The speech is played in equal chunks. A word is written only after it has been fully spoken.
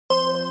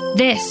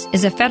This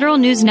is a Federal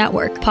News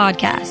Network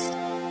podcast.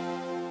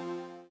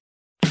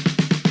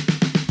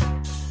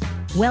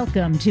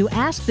 Welcome to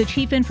Ask the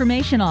Chief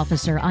Information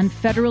Officer on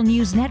Federal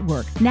News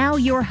Network. Now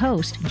your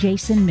host,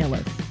 Jason Miller.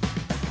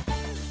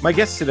 My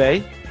guest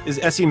today is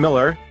Essie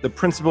Miller, the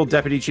Principal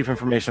Deputy Chief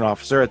Information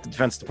Officer at the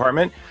Defense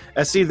Department.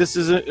 Essie, this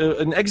is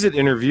an exit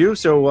interview,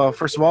 so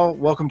first of all,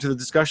 welcome to the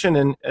discussion,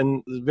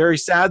 and very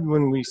sad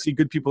when we see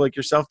good people like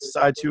yourself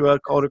decide to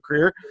call it a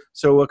career,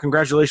 so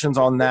congratulations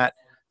on that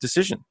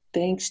decision.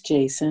 Thanks,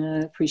 Jason. I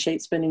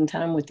appreciate spending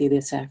time with you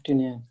this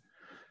afternoon.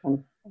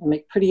 I'm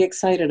pretty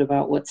excited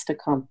about what's to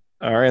come.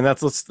 All right, and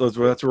that's where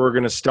we're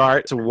going to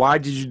start. So why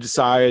did you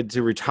decide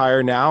to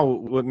retire now?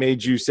 What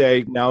made you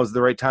say now is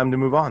the right time to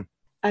move on?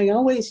 I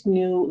always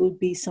knew it would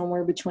be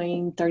somewhere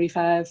between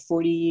 35,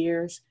 40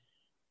 years.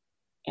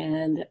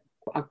 And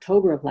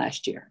October of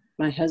last year,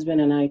 my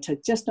husband and I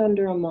took just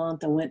under a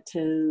month and went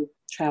to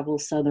travel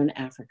Southern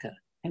Africa.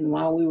 And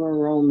while we were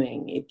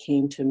roaming, it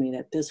came to me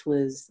that it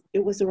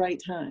was the right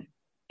time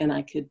and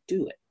I could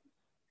do it.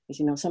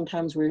 Because,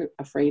 sometimes we're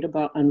afraid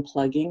about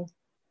unplugging.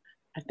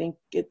 I think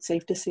it's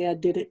safe to say I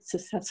did it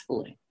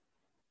successfully.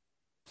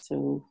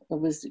 So it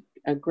was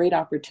a great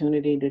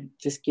opportunity to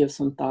just give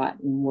some thought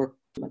and work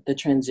the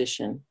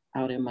transition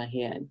out in my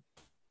head.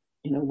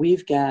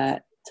 We've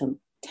got some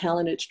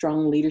talented,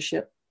 strong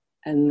leadership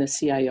in the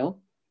CIO.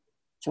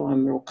 So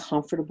I'm real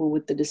comfortable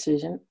with the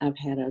decision. I've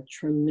had a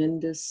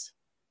tremendous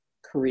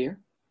career.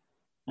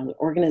 The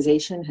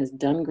organization has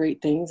done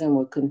great things and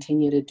will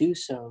continue to do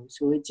so.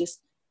 So it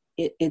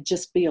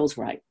just feels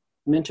right.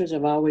 Mentors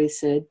have always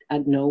said,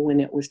 I'd know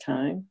when it was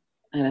time,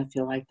 and I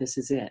feel like this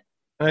is it.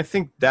 And I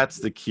think that's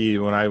the key.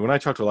 When I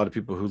talk to a lot of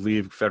people who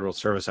leave federal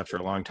service after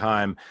a long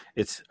time,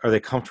 are they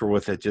comfortable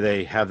with it? Do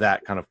they have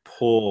that kind of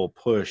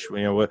push?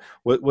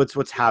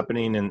 What's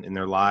happening in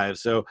their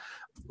lives? So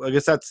I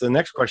guess that's the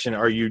next question.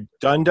 Are you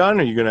done?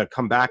 Are you going to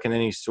come back in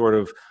any sort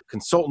of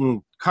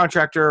consultant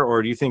contractor,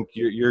 or do you think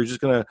you're just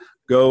going to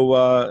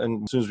go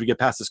and as soon as we get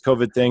past this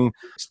COVID thing,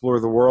 explore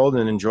the world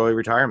and enjoy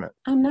retirement?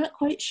 I'm not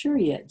quite sure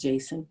yet,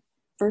 Jason.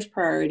 First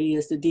priority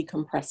is to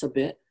decompress a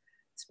bit,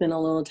 spend a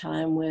little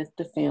time with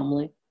the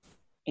family.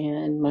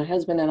 And my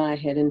husband and I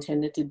had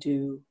intended to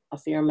do a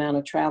fair amount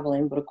of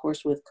traveling, but of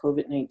course with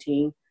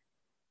COVID-19,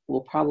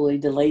 we'll probably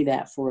delay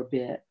that for a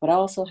bit. But I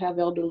also have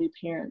elderly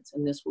parents,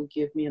 and this will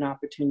give me an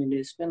opportunity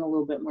to spend a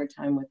little bit more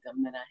time with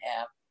them than I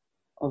have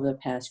over the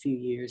past few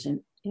years. And,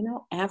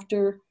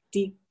 after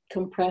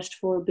decompressed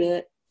for a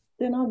bit,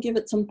 then I'll give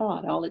it some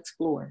thought. I'll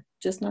explore.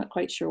 Just not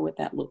quite sure what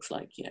that looks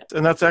like yet.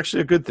 And that's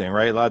actually a good thing,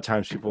 right? A lot of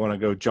times people want to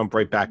go jump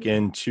right back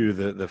into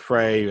the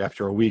fray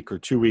after a week or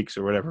 2 weeks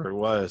or whatever it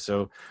was.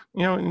 So,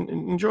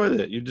 enjoy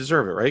that. You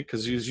deserve it, right?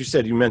 Because as you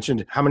said, you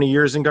mentioned how many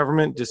years in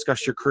government,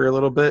 discussed your career a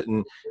little bit,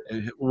 and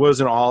it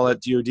wasn't all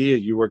at DOD.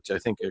 You worked, I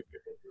think,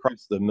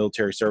 across the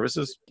military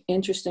services.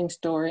 Interesting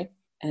story.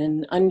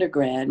 In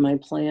undergrad, my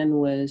plan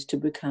was to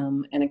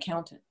become an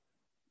accountant.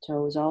 So I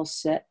was all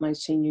set my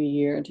senior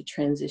year to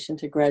transition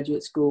to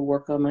graduate school,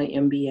 work on my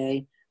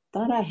MBA.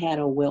 Thought I had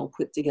a well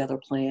put together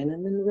plan,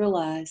 and then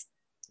realized,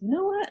 you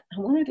know what? I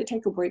wanted to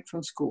take a break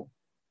from school.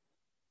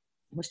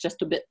 I was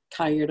just a bit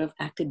tired of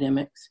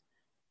academics.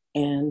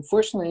 And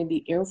fortunately,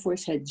 the Air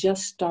Force had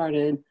just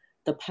started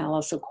the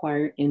Palace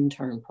Acquired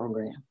Intern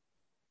Program.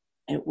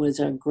 It was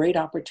a great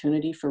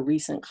opportunity for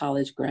recent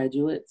college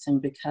graduates. And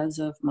because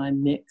of my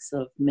mix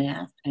of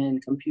math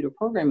and computer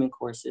programming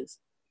courses,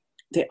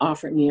 they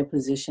offered me a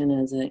position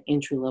as an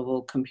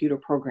entry-level computer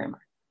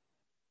programmer.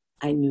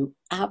 I knew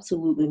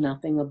absolutely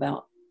nothing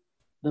about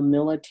the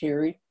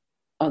military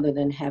other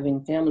than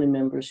having family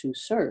members who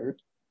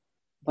served,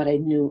 but I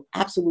knew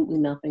absolutely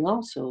nothing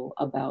also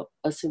about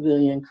a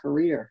civilian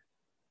career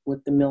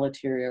with the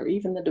military or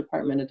even the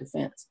Department of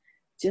Defense.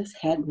 Just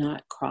had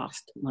not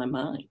crossed my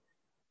mind.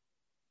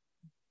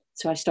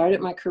 So I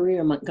started my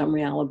career in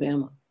Montgomery,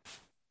 Alabama,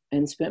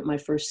 and spent my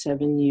first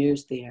 7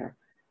 years there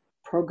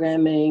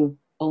programming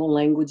old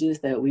languages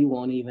that we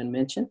won't even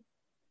mention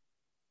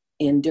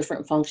in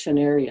different functional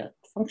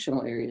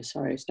areas.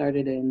 I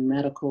started in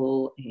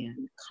medical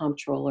and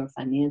comptroller,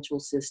 financial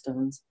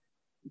systems.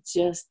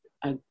 Just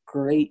a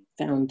great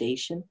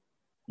foundation,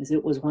 as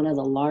it was one of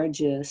the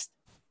largest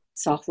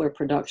software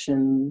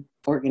production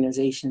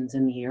organizations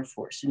in the Air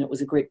Force, and it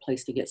was a great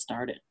place to get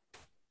started.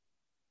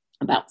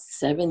 About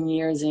 7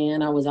 years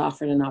in, I was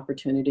offered an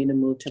opportunity to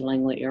move to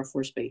Langley Air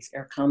Force Base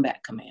Air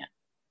Combat Command.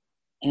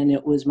 And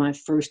it was my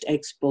first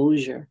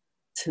exposure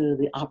to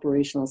the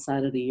operational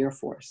side of the Air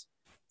Force.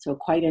 So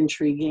quite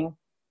intriguing,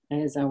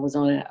 as I was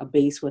on a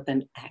base with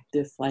an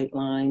active flight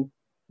line,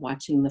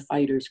 watching the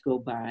fighters go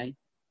by,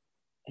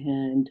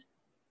 and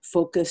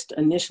focused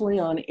initially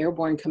on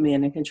airborne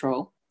command and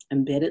control,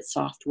 embedded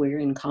software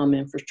and comm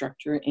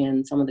infrastructure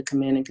in some of the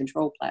command and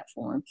control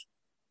platforms.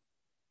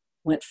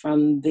 Went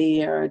from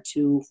there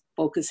to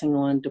focusing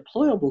on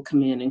deployable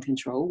command and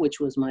control, which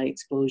was my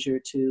exposure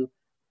to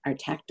our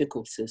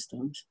tactical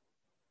systems.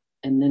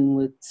 And then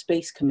with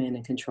space command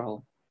and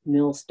control,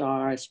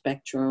 MILSTAR,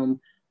 Spectrum,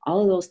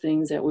 All of those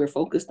things that we're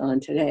focused on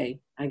today,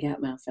 I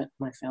got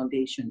my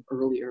foundation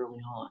early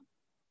on.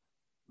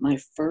 My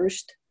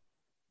first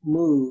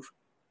move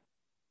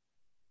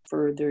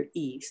further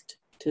east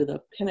to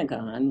the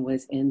Pentagon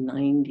was in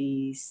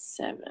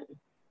 97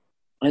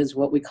 as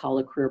what we call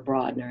a career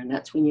broadener. And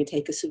that's when you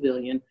take a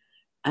civilian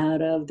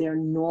out of their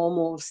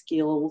normal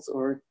skills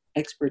or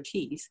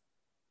expertise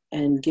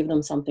and give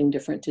them something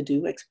different to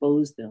do,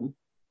 expose them.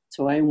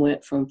 So I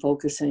went from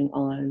focusing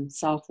on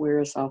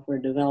software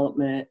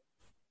development,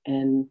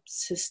 and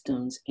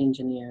systems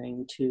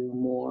engineering to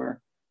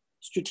more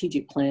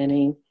strategic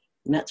planning.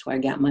 And that's where I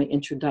got my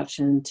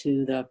introduction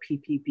to the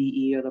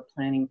PPBE, or the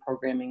planning,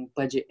 programming,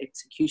 budget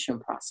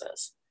execution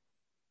process,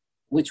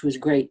 which was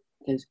great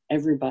because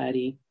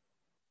everybody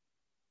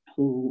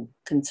who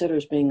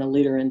considers being a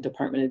leader in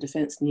Department of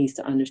Defense needs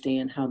to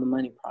understand how the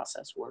money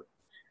process works.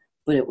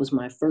 But it was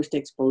my first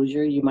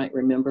exposure. You might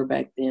remember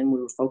back then we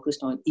were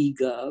focused on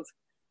eGov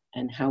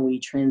and how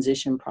we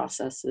transition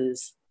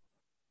processes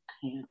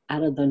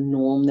out of the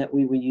norm that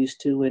we were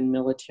used to in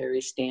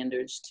military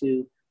standards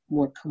to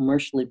more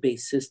commercially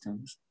based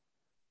systems.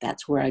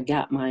 That's where I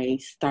got my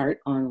start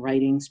on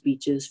writing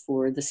speeches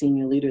for the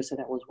senior leaders that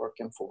I was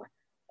working for,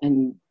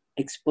 and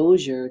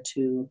exposure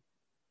to,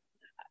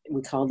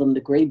 we call them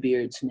the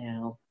graybeards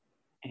now,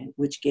 and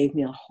which gave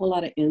me a whole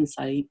lot of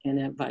insight and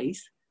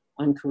advice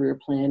on career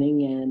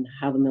planning and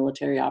how the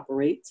military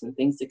operates and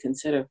things to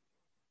consider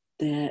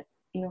that,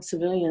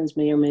 civilians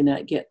may or may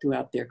not get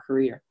throughout their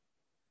career.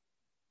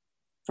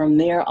 From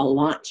there, a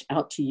launch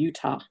out to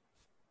Utah,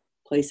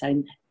 place I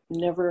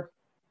never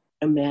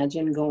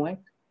imagined going,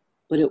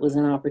 but it was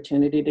an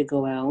opportunity to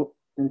go out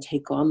and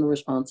take on the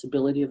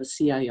responsibility of a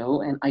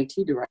CIO and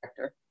IT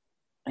director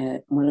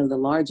at one of the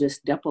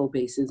largest depot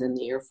bases in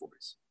the Air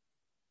Force.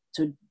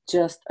 So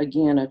just,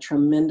 again, a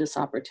tremendous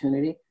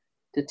opportunity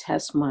to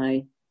test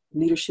my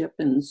leadership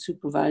and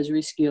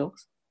supervisory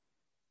skills.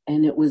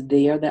 And it was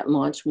there that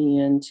launched me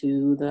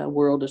into the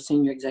world of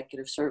senior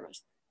executive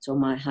service. So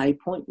my high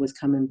point was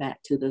coming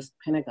back to the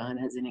Pentagon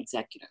as an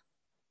executive.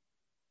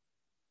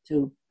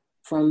 So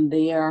from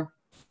there,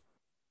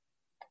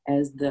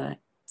 as the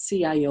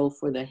CIO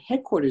for the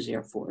Headquarters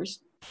Air Force,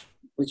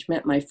 which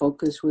meant my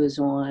focus was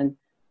on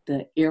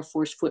the Air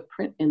Force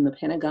footprint in the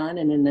Pentagon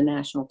and in the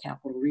National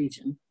Capital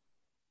Region,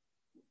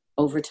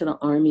 over to the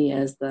Army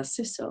as the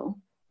CISO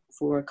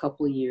for a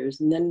couple of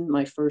years. And then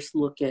my first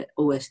look at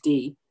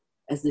OSD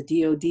as the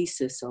DoD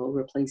CISO,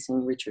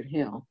 replacing Richard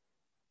Hill.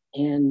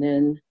 And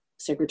then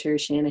Secretary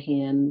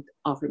Shanahan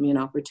offered me an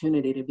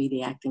opportunity to be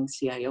the acting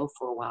CIO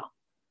for a while,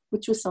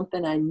 which was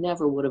something I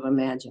never would have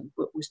imagined,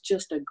 but was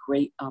just a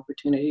great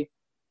opportunity,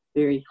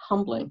 very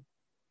humbling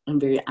and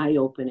very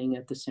eye-opening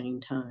at the same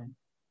time.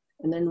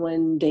 And then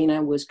when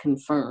Dana was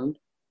confirmed,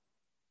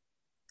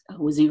 I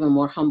was even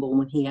more humble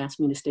when he asked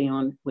me to stay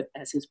on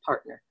as his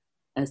partner,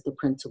 as the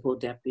principal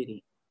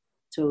deputy.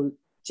 So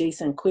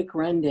Jason, quick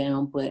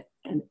rundown, but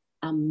an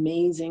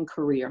amazing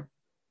career.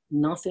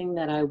 Nothing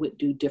that I would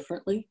do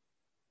differently,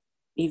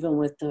 even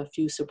with a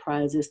few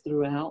surprises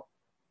throughout,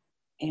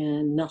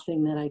 and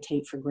nothing that I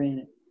take for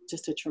granted.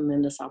 Just a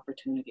tremendous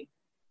opportunity.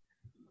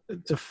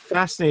 It's a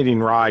fascinating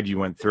ride you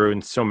went through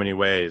in so many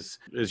ways.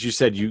 As you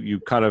said, you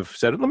kind of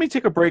said, let me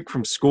take a break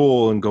from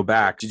school and go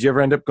back. Did you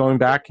ever end up going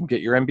back and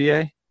get your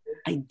MBA?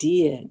 I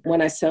did.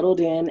 When I settled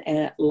in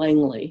at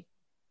Langley,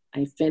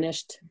 I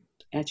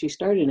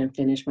started and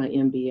finished my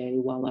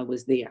MBA while I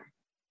was there.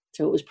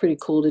 So it was pretty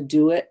cool to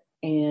do it,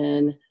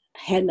 and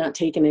had not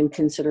taken in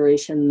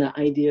consideration the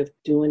idea of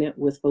doing it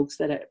with folks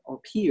or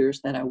peers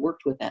that I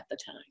worked with at the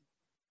time.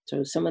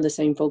 So some of the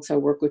same folks I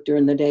work with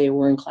during the day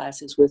were in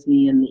classes with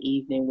me in the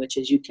evening, which,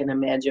 as you can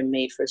imagine,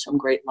 made for some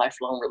great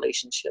lifelong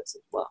relationships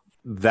as well.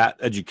 That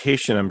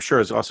education, I'm sure,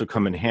 has also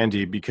come in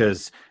handy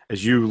because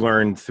as you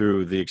learned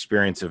through the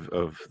experience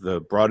of the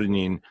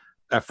broadening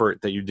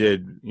effort that you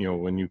did,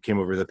 when you came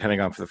over to the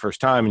Pentagon for the first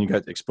time and you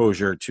got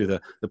exposure to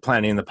the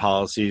planning, the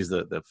policies,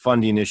 the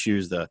funding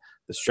issues, the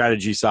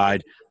strategy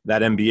side,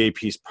 that MBA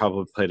piece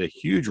probably played a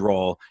huge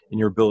role in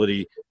your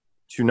ability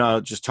to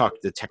not just talk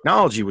the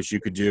technology, which you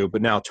could do,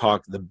 but now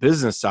talk the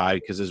business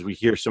side. Because as we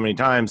hear so many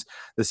times,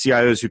 the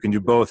CIOs who can do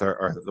both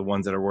are the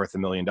ones that are worth $1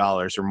 million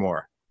or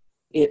more.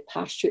 It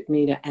postured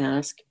me to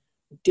ask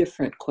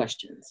different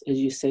questions. As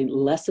you say,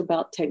 less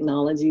about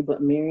technology,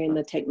 but marrying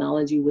the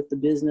technology with the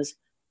business,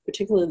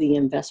 particularly the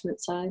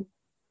investment side,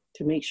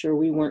 to make sure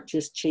we weren't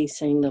just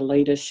chasing the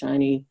latest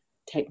shiny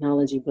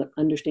technology, but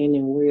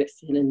understanding where it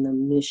fit in the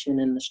mission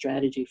and the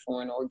strategy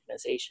for an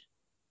organization,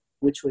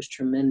 which was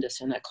tremendous.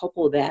 And I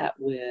couple that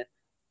with,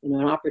 an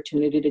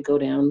opportunity to go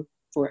down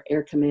for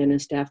Air Command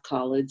and Staff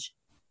College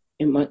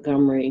in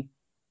Montgomery,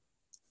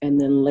 and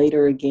then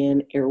later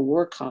again, Air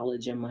War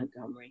College in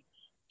Montgomery,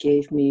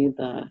 gave me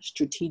the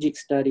strategic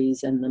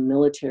studies and the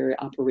military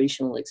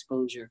operational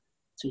exposure.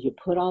 So you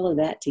put all of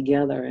that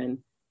together, and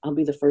I'll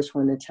be the first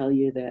one to tell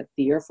you that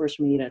the Air Force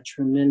made a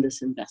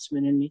tremendous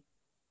investment in me.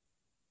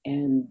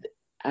 And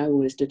I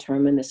was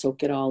determined to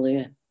soak it all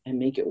in and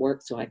make it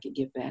work so I could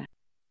get back.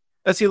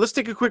 Essie, let's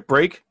take a quick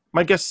break.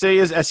 My guest today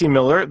is Essie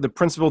Miller, the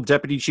Principal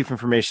Deputy Chief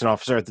Information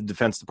Officer at the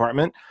Defense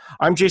Department.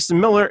 I'm Jason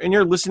Miller, and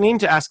you're listening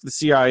to Ask the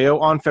CIO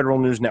on Federal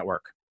News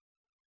Network.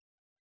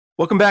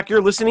 Welcome back. You're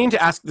listening to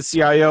Ask the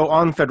CIO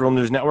on Federal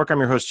News Network. I'm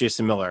your host,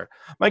 Jason Miller.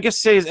 My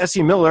guest today is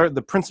Essie Miller,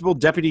 the Principal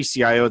Deputy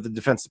CIO at the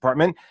Defense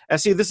Department.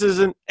 Essie, this is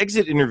an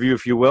exit interview,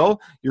 if you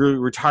will. You're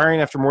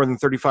retiring after more than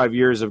 35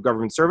 years of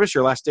government service.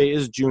 Your last day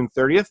is June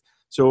 30th.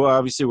 So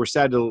obviously we're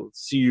sad to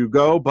see you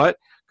go, but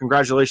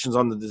congratulations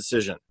on the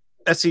decision.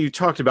 Essie, you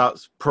talked about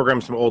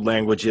programs from old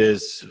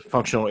languages,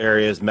 functional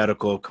areas,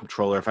 medical,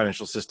 controller,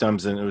 financial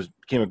systems, and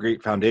became a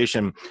great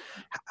foundation.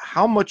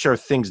 How much are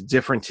things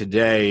different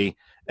today?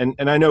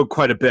 And I know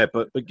quite a bit,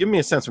 but give me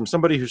a sense from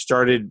somebody who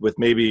started with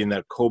maybe in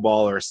that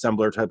COBOL or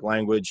assembler type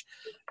language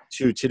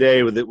to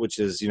today with it, which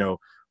is,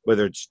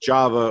 whether it's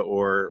Java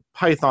or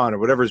Python or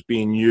whatever is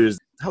being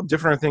used. How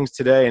different are things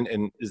today?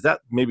 And is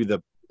that maybe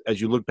as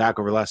you look back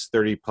over the last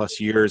 30 plus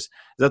years, is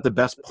that the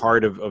best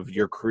part of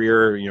your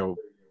career,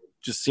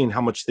 just seeing how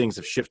much things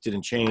have shifted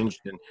and changed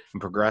and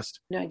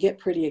progressed? I get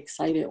pretty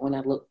excited when I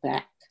look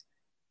back.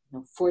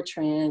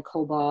 Fortran,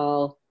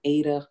 COBOL,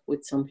 Ada,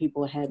 which some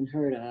people hadn't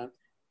heard of.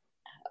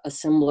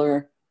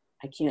 Assembler,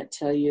 I can't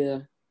tell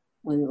you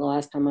when the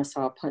last time I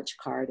saw a punch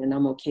card, and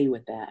I'm okay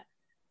with that.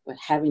 But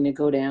having to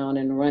go down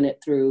and run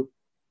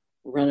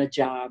a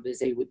job, as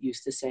they would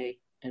used to say,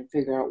 and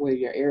figure out where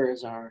your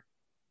errors are.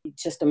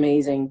 It's just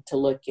amazing to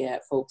look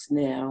at folks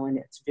now, and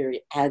it's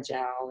very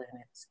agile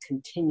and it's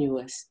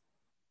continuous.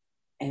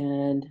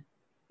 And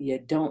you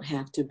don't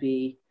have to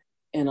be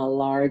in a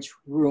large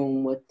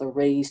room with the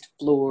raised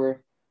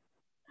floor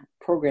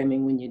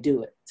programming when you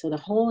do it. So the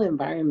whole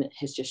environment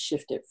has just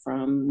shifted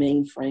from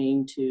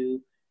mainframe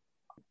to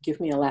give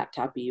me a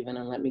laptop even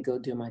and let me go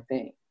do my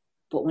thing.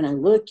 But when I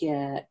look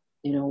at,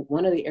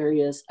 one of the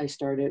areas I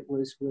started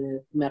was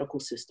with medical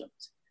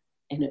systems.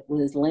 And it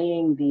was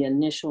laying the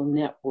initial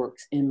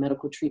networks in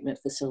medical treatment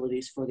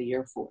facilities for the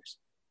Air Force,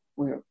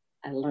 where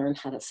I learned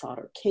how to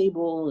solder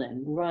cable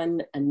and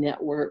run a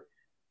network,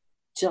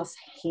 just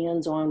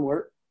hands-on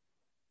work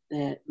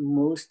that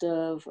most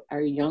of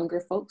our younger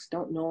folks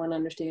don't know and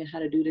understand how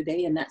to do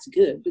today. And that's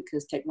good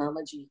because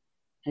technology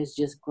has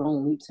just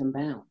grown leaps and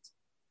bounds.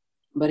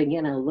 But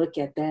again, I look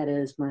at that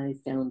as my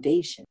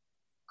foundation.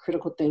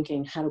 Critical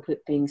thinking, how to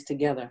put things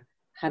together,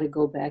 how to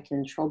go back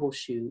and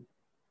troubleshoot.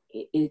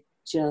 It's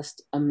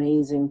just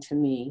amazing to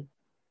me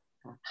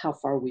how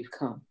far we've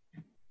come.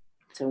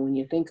 So when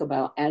you think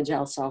about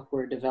agile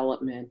software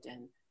development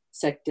and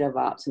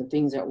SecDevOps and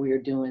things that we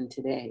are doing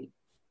today,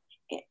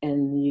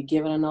 and you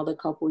give it another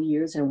couple of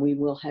years and we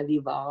will have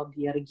evolved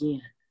yet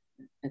again.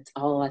 It's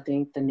all, I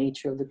think, the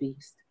nature of the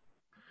beast,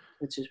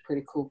 which is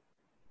pretty cool.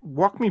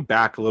 Walk me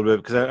back a little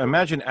bit, because I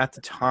imagine at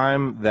the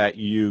time that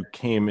you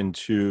came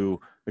into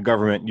the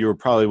government, you were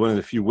probably one of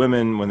the few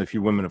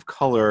women of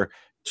color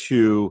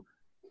to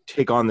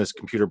take on this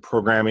computer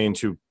programming,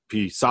 to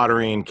be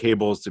soldering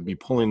cables, to be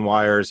pulling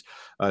wires.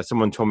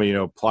 Someone told me,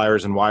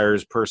 pliers and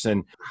wires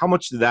person. How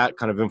much did that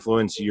kind of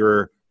influence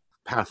your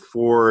path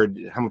forward?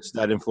 How much did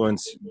that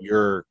influence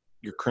your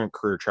current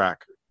career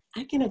track?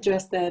 I can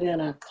address that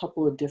in a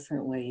couple of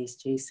different ways,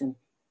 Jason.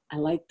 I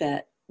like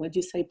that. What'd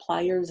you say,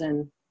 pliers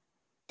and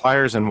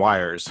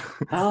wires?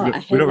 Oh,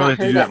 we don't really have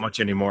to do that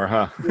much anymore,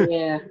 huh?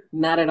 Yeah,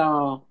 not at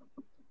all.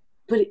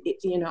 But,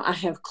 I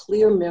have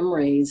clear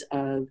memories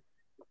of,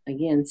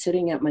 again,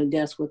 sitting at my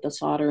desk with a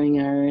soldering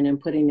iron and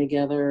putting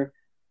together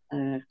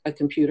a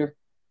computer.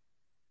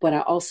 But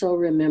I also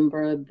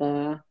remember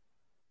the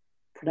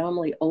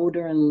predominantly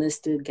older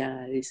enlisted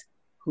guys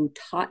who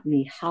taught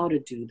me how to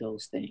do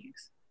those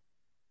things.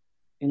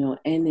 And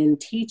in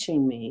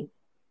teaching me,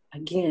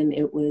 again,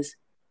 it was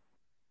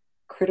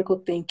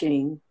critical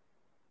thinking,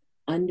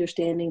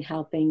 understanding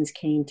how things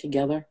came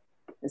together.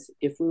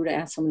 If we were to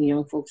ask some of the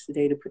young folks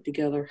today to put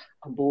together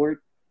a board,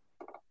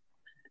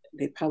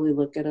 they'd probably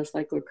look at us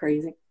like we're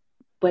crazy.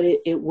 But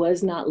it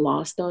was not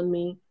lost on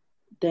me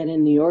that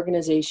in the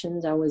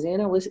organizations I was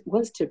in, I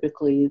was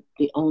typically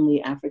the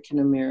only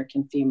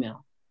African-American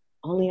female.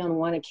 Only on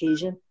one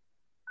occasion,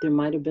 there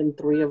might have been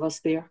 3 of us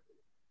there.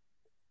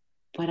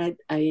 But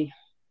I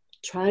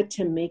tried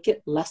to make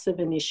it less of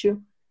an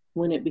issue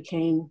when it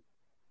became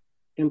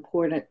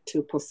important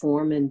to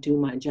perform and do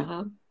my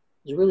job. I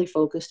was really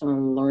focused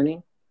on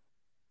learning.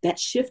 That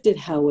shifted,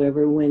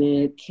 however, when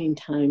it came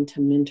time to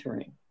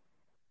mentoring.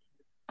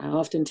 I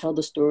often tell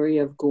the story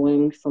of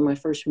going for my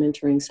first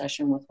mentoring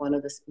session with one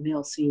of the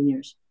male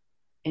seniors.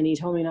 And he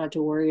told me not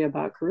to worry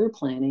about career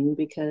planning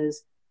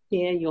because,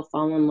 you'll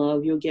fall in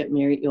love, you'll get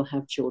married, you'll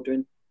have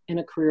children, and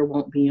a career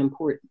won't be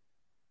important.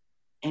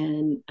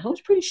 And I was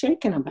pretty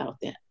shaken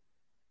about that.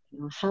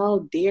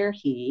 How dare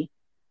he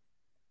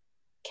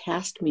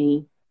cast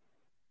me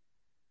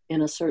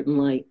in a certain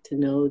light to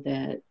know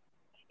that,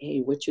 hey,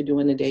 what you're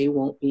doing today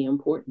won't be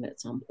important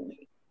at some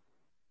point.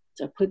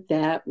 So I put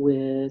that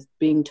with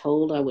being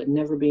told I would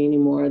never be any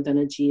more than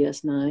a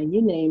GS9,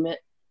 you name it,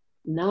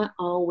 not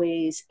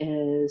always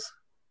as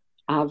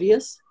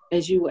obvious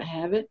as you would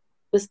have it,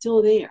 but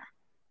still there.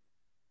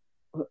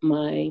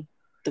 My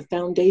the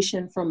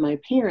foundation from my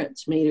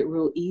parents made it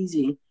real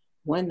easy,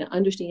 one, to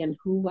understand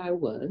who I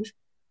was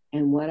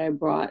and what I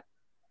brought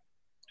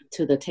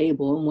to the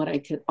table and what I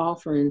could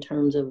offer in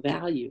terms of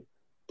value.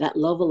 That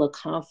level of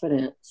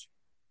confidence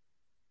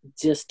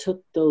just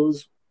took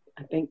those,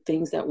 I think,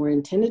 things that were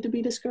intended to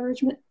be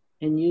discouragement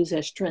and used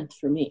as strength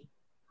for me.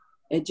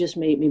 It just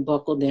made me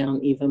buckle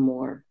down even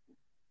more.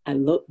 I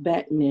look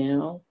back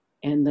now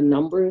and the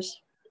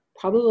numbers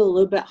probably a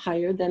little bit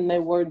higher than they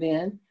were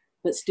then,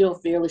 but still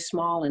fairly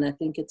small. And I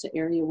think it's an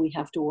area we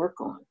have to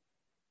work on.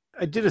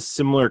 I did a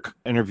similar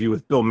interview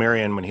with Bill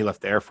Marion when he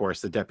left the Air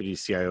Force, the deputy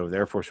CIO of the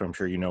Air Force, who I'm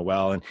sure you know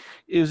well. And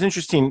it was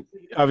interesting.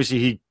 Obviously,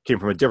 he came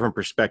from a different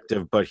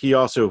perspective, but he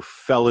also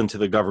fell into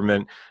the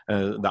government,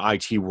 the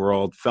IT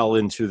world, fell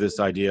into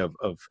this idea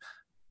of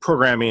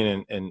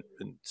programming and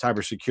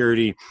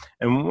cybersecurity.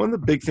 And one of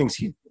the big things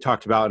he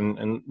talked about,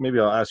 and maybe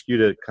I'll ask you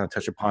to kind of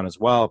touch upon as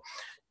well,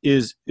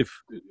 is if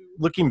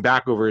looking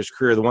back over his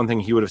career, the one thing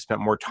he would have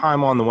spent more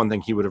time on, the one thing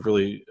he would have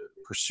really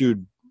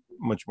pursued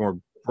much more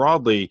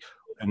broadly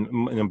and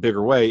in a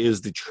bigger way is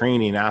the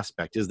training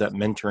aspect, is that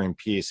mentoring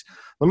piece.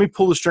 Let me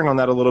pull the string on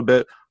that a little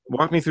bit.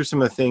 Walk me through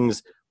some of the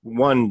things.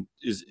 One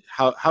is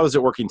how is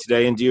it working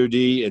today in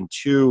DoD? And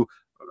two,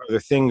 are there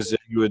things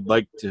that you would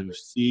like to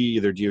see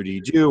either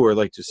DoD do or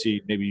like to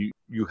see maybe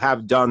you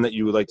have done that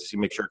you would like to see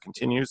make sure it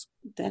continues?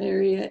 That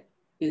area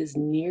is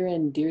near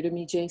and dear to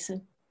me,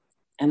 Jason.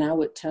 And I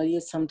would tell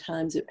you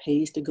sometimes it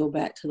pays to go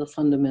back to the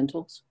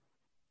fundamentals.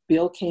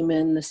 Bill came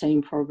in the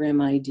same program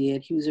I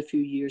did. He was a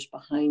few years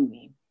behind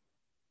me.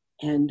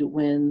 And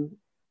when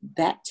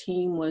that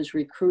team was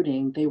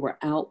recruiting, they were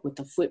out with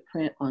a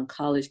footprint on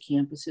college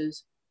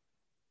campuses.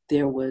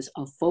 There was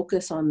a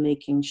focus on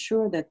making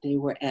sure that they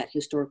were at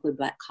historically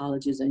Black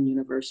colleges and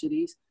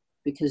universities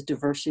because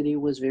diversity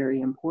was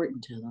very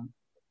important to them.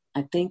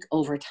 I think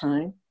over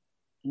time,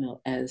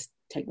 as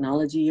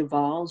technology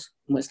evolves,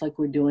 much like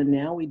we're doing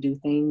now, we do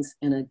things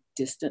in a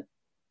distant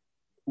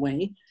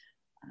way,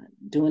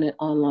 doing it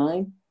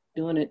online,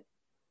 doing it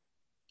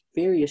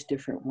various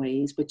different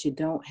ways, but you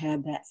don't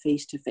have that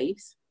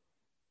face-to-face.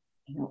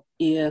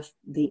 If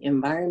the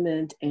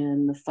environment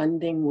and the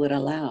funding would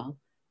allow,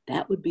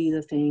 that would be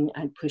the thing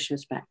I'd push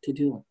us back to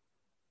doing.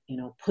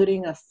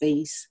 Putting a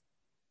face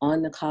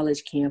on the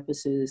college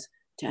campuses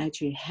to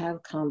actually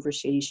have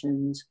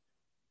conversations,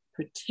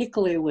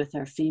 particularly with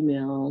our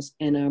females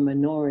and our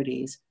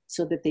minorities,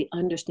 so that they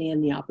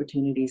understand the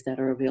opportunities that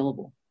are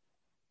available.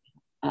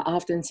 I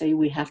often say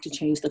we have to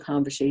change the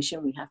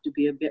conversation. We have to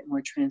be a bit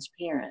more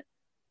transparent.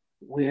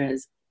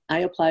 Whereas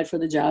I applied for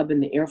the job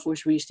and the Air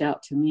Force reached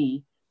out to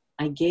me,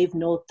 I gave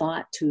no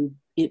thought to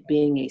it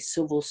being a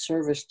civil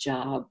service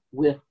job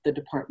with the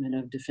Department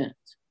of Defense.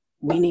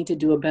 We need to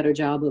do a better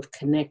job of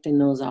connecting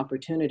those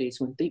opportunities.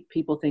 When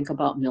people think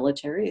about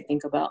military, they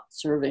think about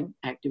serving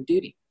active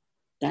duty.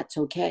 That's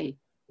okay,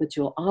 but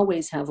you'll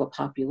always have a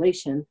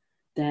population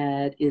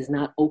that is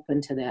not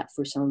open to that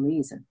for some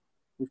reason.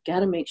 We've got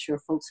to make sure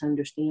folks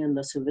understand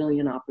the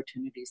civilian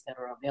opportunities that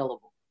are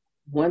available.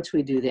 Once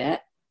we do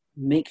that,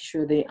 make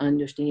sure they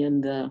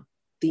understand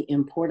the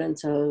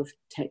importance of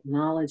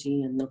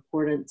technology and the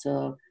importance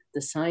of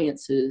the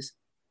sciences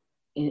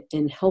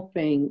in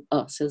helping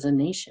us as a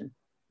nation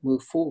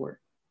move forward.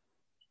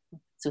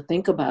 So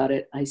think about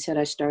it. I said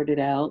I started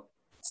out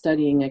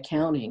studying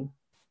accounting.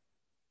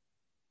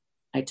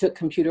 I took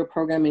computer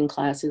programming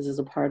classes as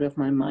a part of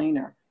my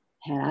minor.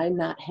 Had I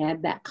not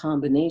had that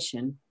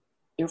combination,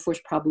 Air Force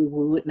probably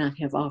would not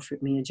have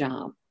offered me a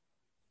job.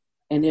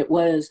 And it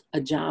was a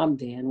job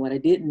then. What I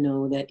didn't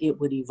know that it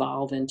would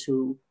evolve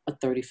into a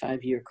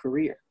 35-year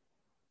career.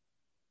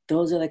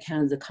 Those are the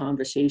kinds of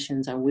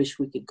conversations I wish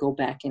we could go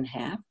back and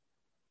have.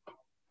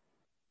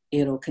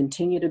 It'll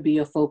continue to be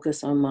a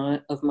focus of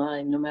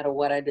mine no matter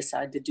what I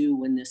decide to do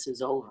when this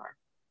is over.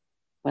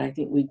 But I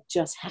think we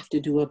just have to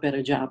do a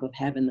better job of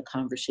having the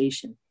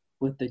conversation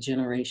with the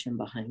generation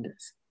behind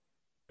us.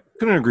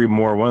 Couldn't agree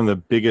more. One of the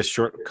biggest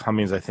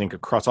shortcomings, I think,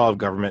 across all of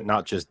government,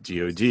 not just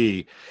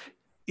DoD,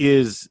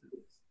 is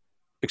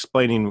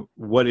explaining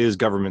what is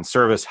government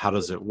service, how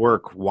does it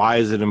work, why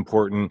is it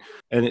important,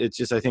 and it's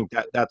just I think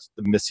that's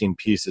the missing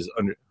piece is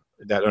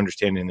that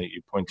understanding that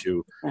you point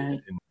to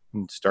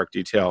in stark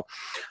detail.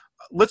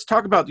 Let's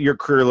talk about your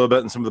career a little bit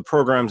and some of the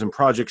programs and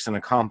projects and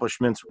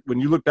accomplishments. When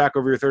you look back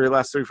over your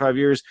last 35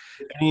 years,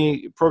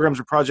 any programs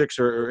or projects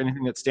or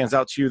anything that stands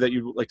out to you that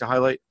you'd like to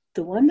highlight?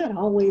 The one that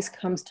always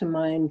comes to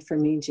mind for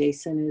me,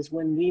 Jason, is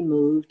when we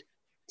moved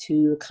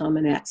to the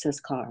Common Access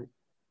Card.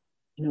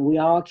 We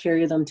all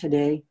carry them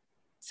today.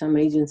 Some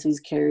agencies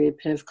carry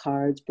PIV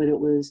cards, but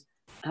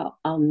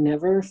I'll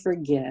never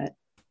forget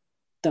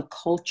the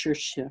culture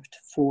shift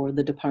for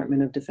the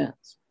Department of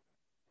Defense.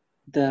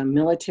 The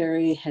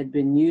military had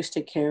been used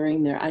to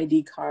carrying their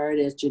ID card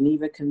as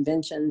Geneva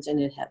Conventions, and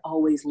it had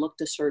always looked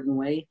a certain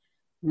way.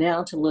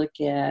 Now to look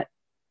at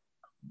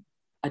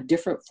a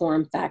different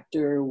form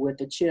factor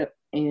with a chip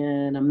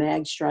and a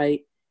mag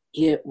stripe,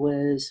 it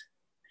was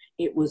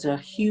a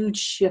huge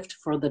shift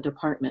for the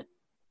department.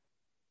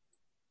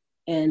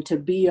 And to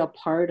be a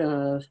part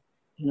of,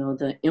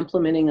 the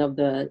implementing of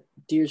the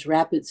Deers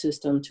Rapid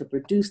system to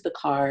produce the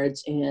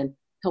cards and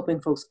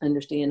helping folks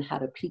understand how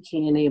to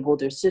PK enable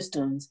their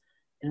systems,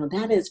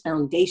 that is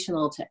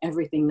foundational to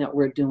everything that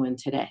we're doing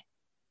today.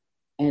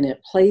 And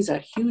it plays a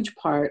huge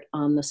part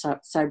on the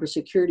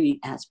cybersecurity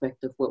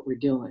aspect of what we're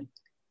doing.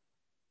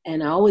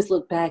 And I always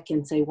look back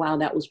and say, wow,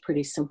 that was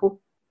pretty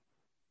simple,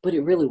 but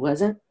it really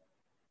wasn't.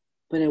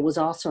 But it was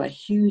also a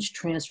huge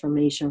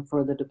transformation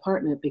for the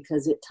department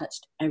because it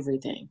touched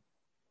everything.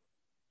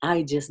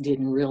 I just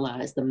didn't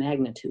realize the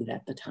magnitude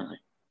at the time.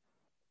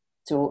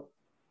 So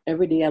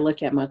every day I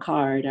look at my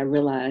card, I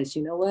realize,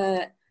 you know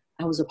what?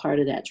 I was a part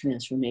of that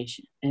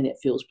transformation, and it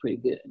feels pretty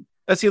good.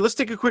 Essie, let's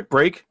take a quick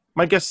break.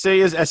 My guest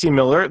today is Essie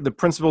Miller, the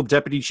Principal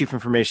Deputy Chief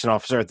Information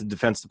Officer at the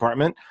Defense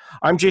Department.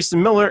 I'm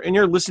Jason Miller, and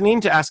you're listening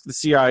to Ask the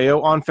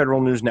CIO on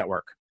Federal News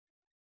Network.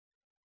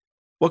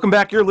 Welcome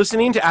back. You're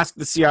listening to Ask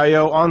the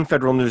CIO on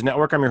Federal News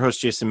Network. I'm your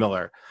host, Jason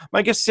Miller.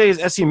 My guest today is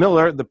Essie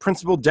Miller, the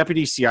Principal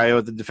Deputy CIO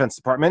at the Defense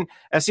Department.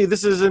 Essie,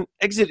 this is an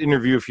exit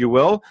interview, if you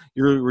will.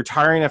 You're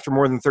retiring after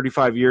more than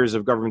 35 years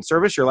of government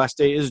service. Your last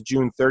day is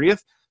June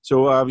 30th.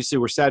 So obviously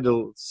we're sad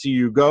to see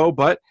you go,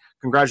 but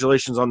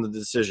congratulations on the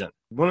decision.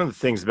 One of the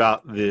things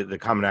about the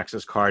Common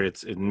Access Card,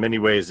 it's in many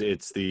ways,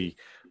 it's the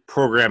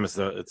program, it's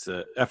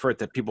an effort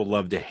that people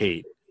love to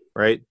hate,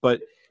 right?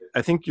 But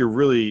I think you're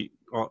really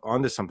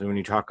onto something when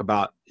you talk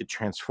about it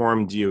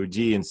transformed DoD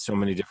in so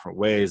many different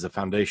ways, the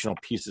foundational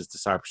pieces to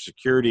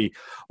cybersecurity.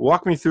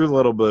 Walk me through a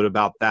little bit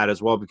about that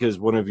as well, because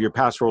one of your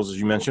past roles, as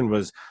you mentioned,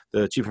 was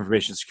the Chief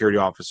Information Security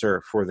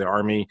Officer for the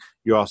Army.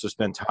 You also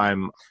spent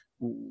time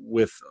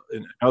with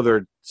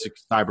other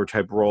cyber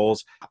type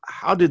roles.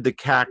 How did the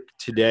CAC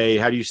today,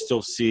 how do you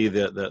still see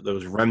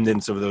those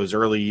remnants of those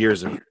early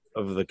years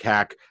of the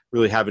CAC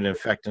really having an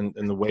effect in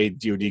the way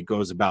DoD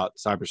goes about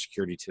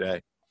cybersecurity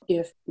today?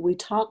 If we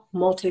talk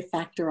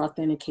multi-factor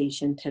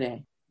authentication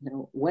today,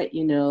 what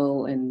you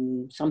know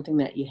and something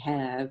that you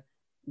have,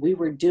 we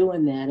were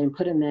doing that and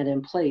putting that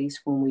in place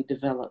when we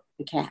developed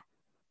the CAC.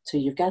 So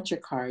you've got your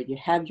card, you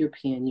have your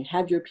PIN, you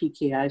have your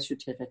PKI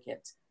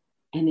certificates.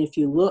 And if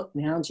you look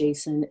now,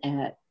 Jason,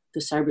 at the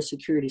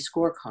cybersecurity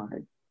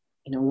scorecard,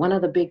 one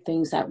of the big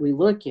things that we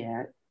look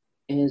at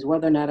is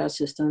whether or not our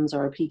systems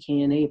are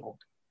PK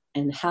enabled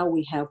and how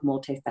we have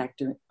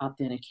multi-factor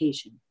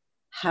authentication.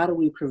 How do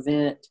we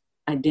prevent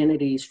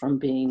identities from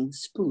being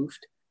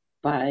spoofed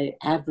by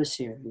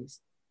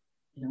adversaries?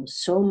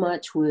 So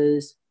much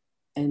was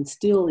and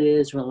still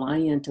is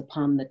reliant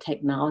upon the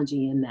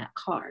technology in that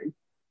card,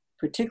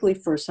 particularly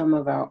for some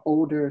of our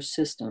older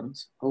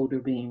systems, older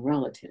being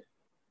relative.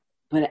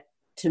 But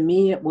to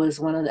me, it was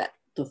one of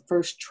the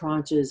first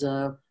tranches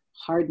of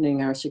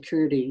hardening our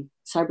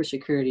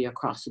cybersecurity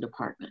across the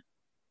department.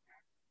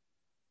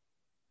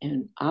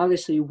 And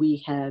obviously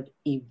we have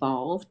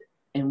evolved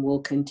and will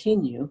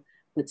continue,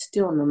 but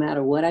still, no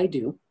matter what I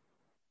do,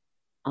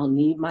 I'll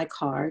need my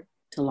card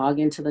to log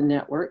into the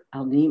network.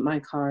 I'll need my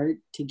card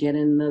to get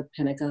in the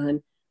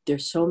Pentagon.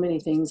 There's so many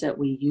things that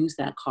we use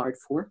that card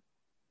for,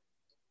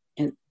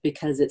 and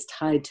because it's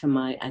tied to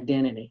my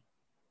identity.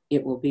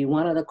 It will be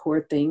one of the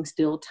core things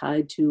still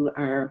tied to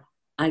our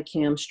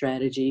ICAM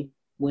strategy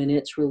when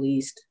it's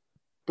released,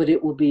 but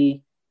it will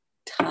be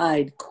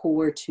tied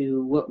core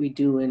to what we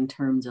do in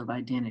terms of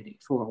identity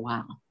for a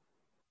while.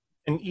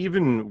 And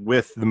even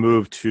with the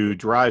move to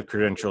derived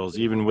credentials,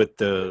 even with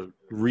the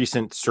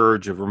recent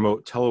surge of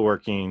remote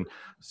teleworking,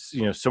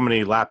 so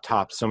many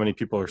laptops, so many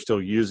people are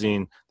still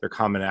using their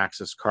Common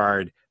Access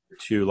Card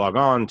to log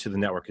on to the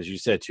network, as you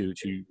said,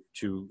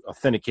 to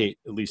authenticate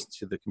at least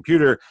to the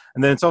computer.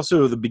 And then it's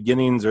also the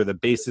beginnings or the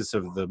basis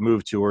of the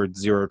move towards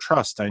zero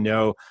trust. I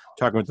know,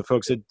 talking with the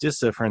folks at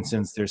DISA, for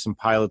instance, there's some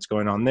pilots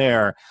going on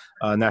there,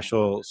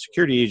 National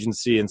Security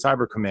Agency and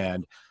Cyber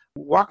Command.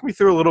 Walk me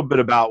through a little bit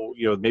about,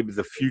 maybe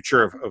the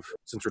future of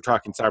since we're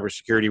talking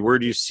cybersecurity, where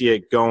do you see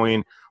it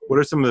going? What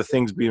are some of the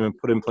things being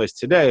put in place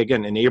today,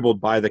 again, enabled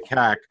by the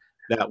CAC,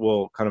 that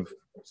will kind of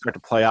start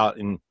to play out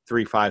in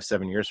 3, 5,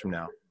 7 years from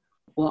now?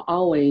 We'll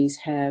always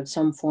have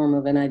some form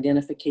of an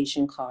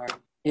identification card.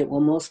 It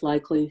will most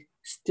likely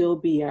still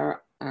be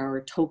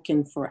our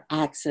token for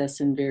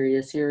access in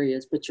various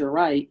areas. But you're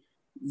right,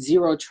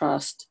 zero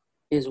trust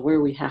is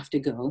where we have to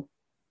go,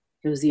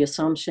 because the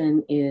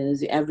assumption is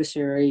the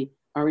adversary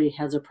already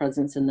has a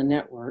presence in the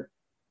network.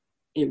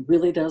 It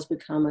really does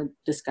become a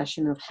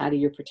discussion of how do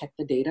you protect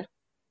the data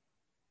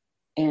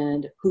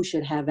and who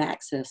should have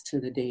access to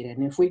the data.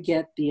 And if we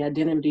get the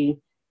identity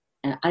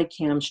and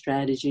ICAM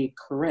strategy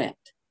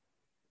correct,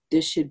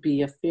 this should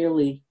be a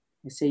fairly,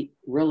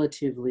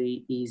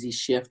 relatively easy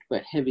shift,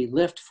 but heavy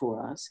lift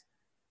for us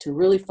to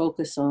really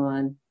focus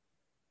on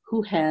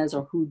who has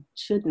or who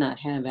should not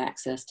have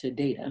access to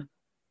data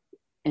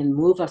and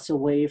move us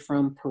away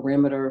from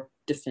perimeter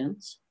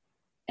defense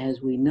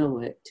as we know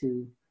it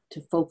to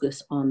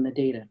focus on the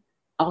data.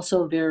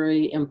 Also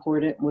very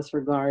important with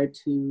regard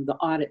to the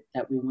audit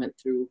that we went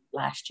through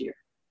last year.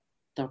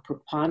 The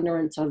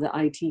preponderance of the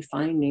IT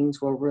findings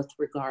were with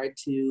regard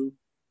to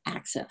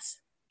access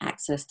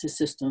to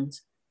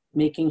systems,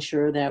 making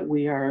sure that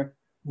we are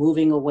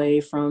moving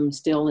away from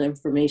still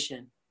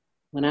information.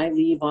 When I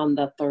leave on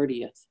the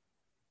 30th,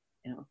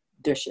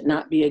 there should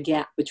not be a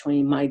gap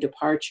between my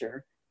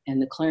departure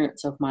and the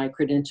clearance of my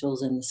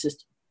credentials in the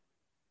system.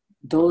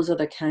 Those are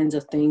the kinds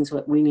of things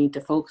that we need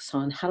to focus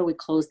on. How do we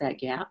close that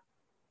gap?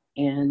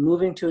 And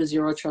moving to a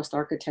zero trust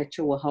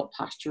architecture will help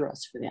posture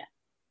us for that.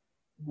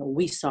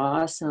 We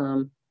saw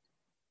some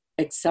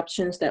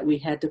exceptions that we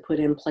had to put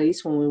in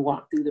place when we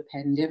walked through the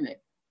pandemic,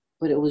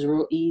 but it was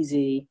real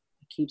easy.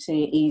 I keep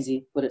saying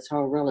easy, but it's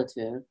all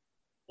relative.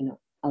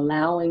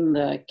 Allowing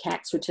the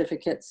CAC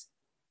certificates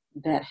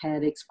that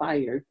had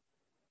expired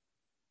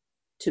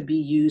to be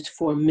used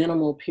for a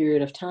minimal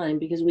period of time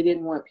because we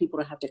didn't want people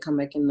to have to come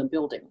back in the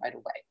building right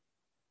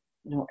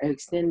away.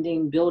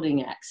 Extending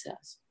building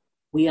access.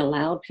 We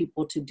allowed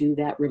people to do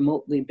that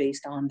remotely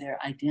based on their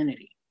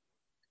identity.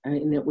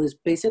 And it was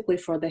basically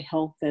for the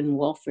health and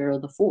welfare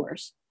of the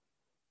force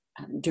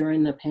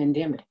during the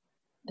pandemic.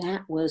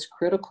 That was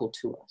critical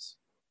to us.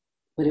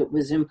 But it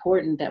was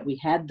important that we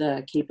had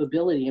the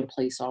capability in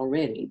place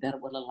already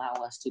that would allow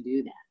us to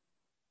do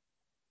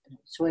that.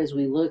 So as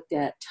we looked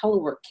at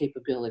telework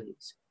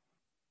capabilities,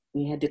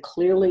 we had to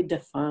clearly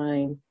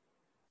define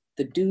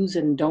the do's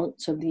and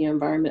don'ts of the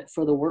environment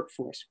for the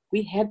workforce.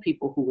 We had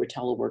people who were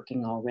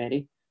teleworking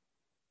already,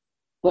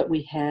 but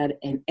we had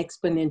an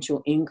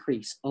exponential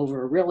increase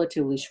over a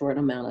relatively short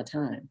amount of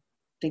time.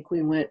 I think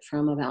we went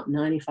from about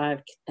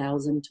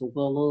 95,000 to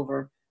well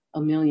over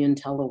 1 million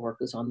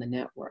teleworkers on the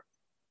network.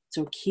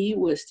 So key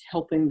was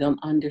helping them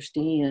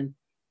understand,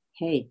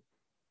 hey,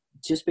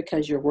 just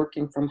because you're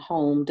working from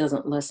home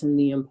doesn't lessen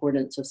the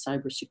importance of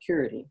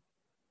cybersecurity.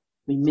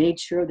 We made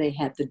sure they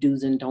had the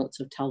do's and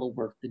don'ts of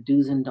telework, the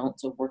do's and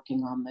don'ts of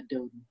working on the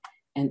DoDN,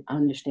 and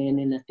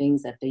understanding the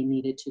things that they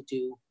needed to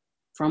do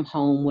from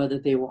home, whether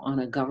they were on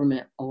a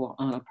government or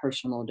on a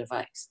personal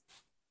device.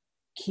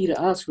 Key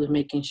to us was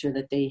making sure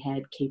that they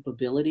had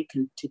capability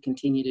to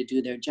continue to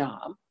do their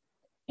job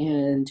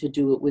and to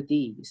do it with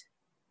ease.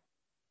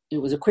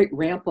 It was a quick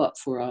ramp up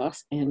for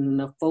us, and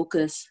the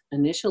focus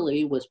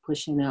initially was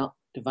pushing out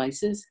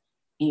devices,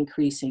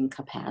 increasing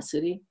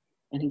capacity,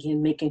 and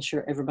again, making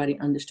sure everybody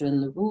understood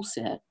the rule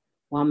set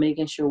while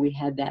making sure we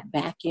had that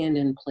back end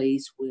in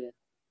place with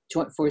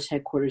Joint Force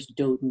Headquarters,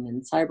 DoDN,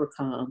 and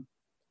Cybercom,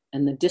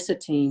 and the DISA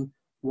team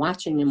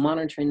watching and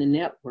monitoring the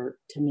network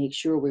to make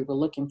sure we were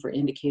looking for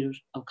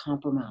indicators of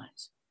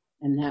compromise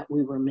and that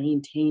we were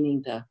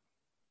maintaining the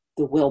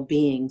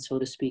well-being, so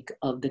to speak,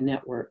 of the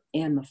network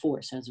and the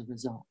force as a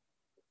result.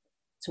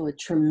 So a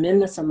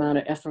tremendous amount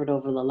of effort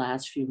over the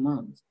last few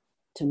months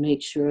to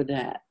make sure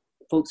that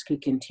folks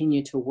could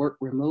continue to work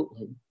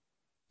remotely.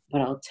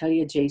 But I'll tell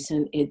you,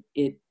 Jason,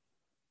 it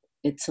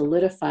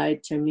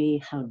solidified to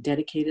me how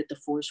dedicated the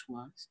force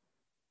was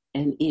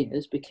and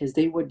is, because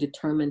they were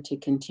determined to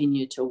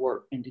continue to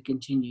work and to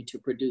continue to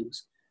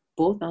produce,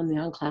 both on the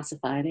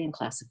unclassified and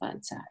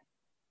classified side.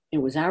 It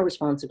was our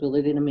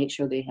responsibility to make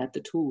sure they had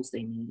the tools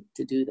they needed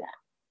to do that.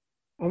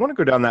 I want to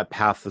go down that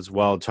path as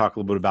well, talk a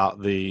little bit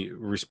about the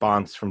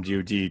response from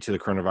DoD to the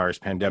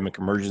coronavirus pandemic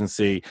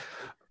emergency.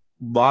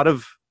 A lot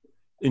of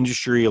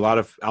industry, a lot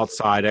of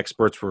outside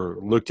experts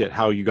looked at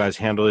how you guys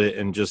handled it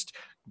and just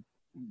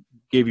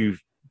gave you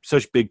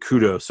such big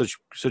kudos,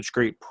 such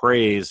great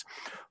praise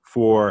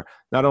for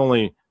not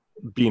only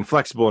being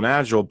flexible and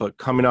agile, but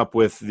coming up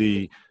with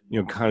the,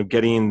 kind of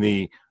getting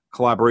the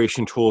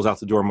collaboration tools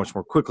out the door much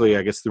more quickly,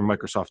 I guess through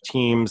Microsoft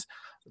Teams,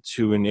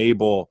 to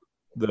enable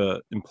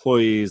the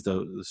employees,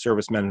 the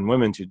servicemen and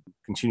women to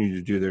continue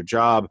to do their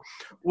job.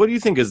 What do you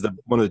think is the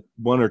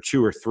one or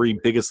two or three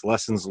biggest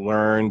lessons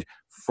learned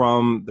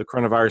from the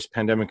coronavirus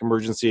pandemic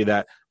emergency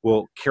that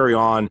will carry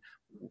on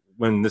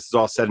when this is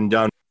all said and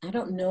done? I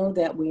don't know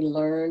that we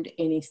learned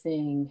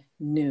anything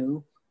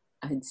new.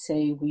 I'd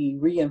say we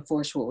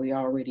reinforced what we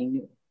already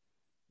knew.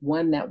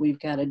 One, that we've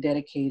got a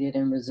dedicated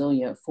and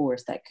resilient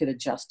force that could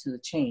adjust to the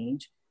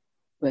change.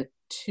 But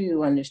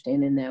two,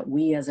 understanding that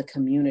we as a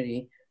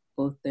community,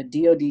 both the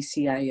DoD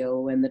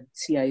CIO and the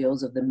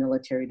CIOs of the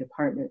military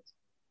departments,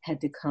 had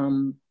to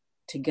come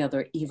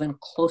together even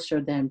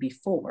closer than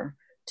before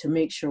to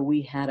make sure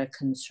we had a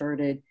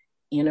concerted,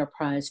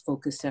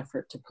 enterprise-focused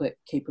effort to put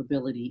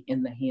capability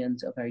in the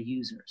hands of our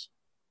users.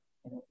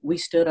 We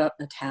stood up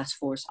the task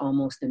force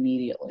almost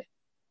immediately,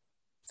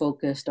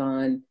 focused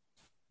on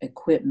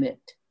equipment,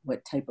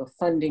 what type of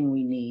funding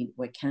we need,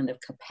 what kind of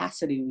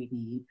capacity we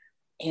need,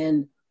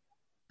 and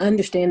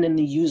understanding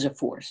the user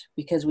force,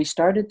 because we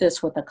started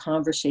this with a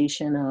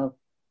conversation of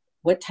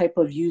what type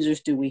of users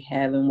do we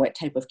have and what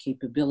type of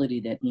capability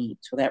that needs.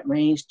 So that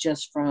ranged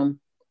just from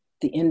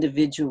the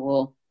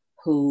individual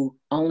who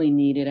only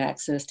needed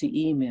access to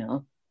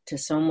email to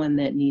someone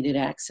that needed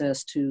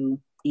access to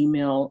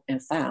email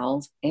and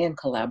files and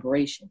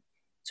collaboration.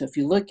 So if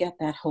you look at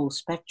that whole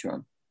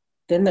spectrum,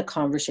 then the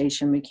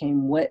conversation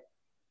became what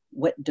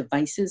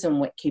devices and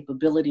what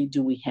capability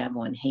do we have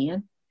on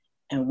hand?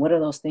 And what are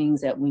those things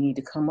that we need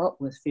to come up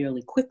with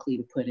fairly quickly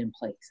to put in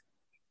place?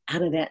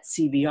 Out of that,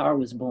 CVR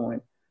was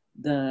born,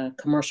 the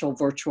commercial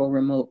virtual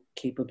remote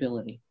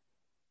capability.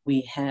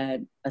 We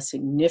had a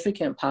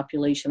significant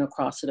population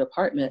across the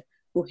department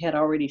who had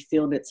already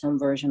fielded some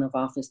version of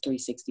Office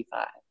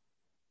 365.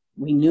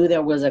 We knew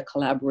there was a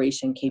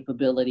collaboration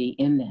capability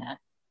in that.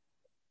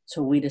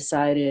 So we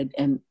decided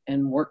and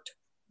worked,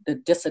 the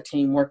DISA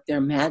team worked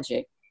their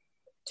magic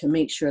to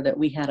make sure that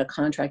we had a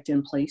contract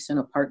in place and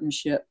a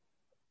partnership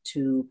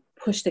to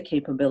push the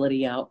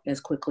capability out as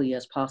quickly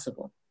as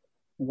possible.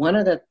 One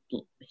of the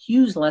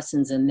huge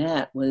lessons in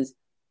that was,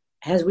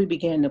 as we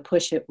began to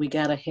push it, we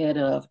got ahead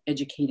of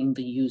educating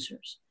the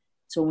users.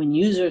 So when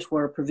users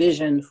were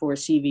provisioned for a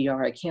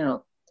CVR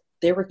account,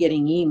 they were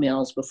getting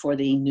emails before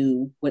they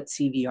knew what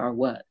CVR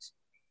was.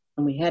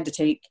 And we had to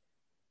take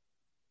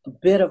a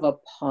bit of a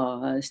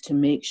pause to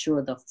make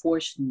sure the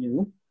force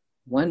knew,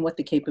 one, what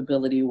the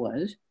capability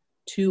was,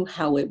 two,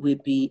 how it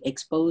would be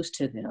exposed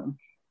to them,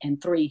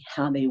 and three,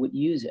 how they would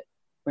use it.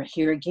 But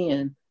here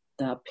again,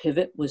 the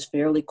pivot was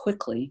fairly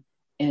quickly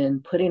in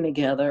putting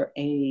together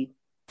a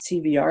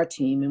CVR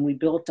team, and we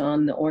built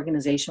on the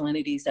organizational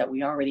entities that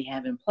we already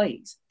have in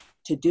place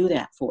to do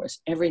that for us.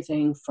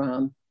 Everything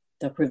from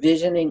the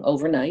provisioning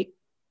overnight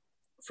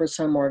for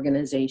some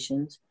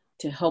organizations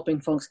to helping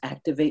folks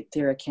activate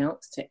their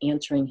accounts to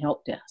answering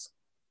help desk.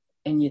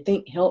 And you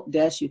think help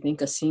desk, you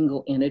think a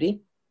single entity,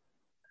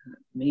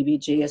 maybe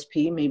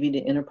JSP, maybe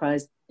the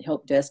enterprise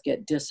help desk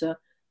at DISA,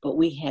 but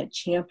we had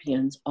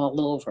champions all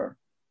over,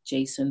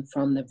 Jason,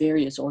 from the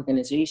various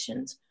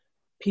organizations,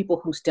 people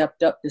who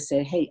stepped up to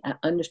say, hey, I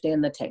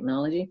understand the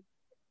technology.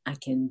 I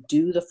can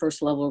do the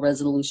first level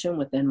resolution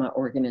within my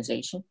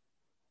organization.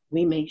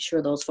 We made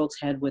sure those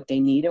folks had what they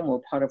need and were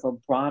part of a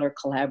broader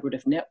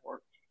collaborative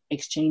network,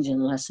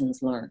 exchanging lessons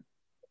learned.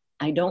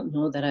 I don't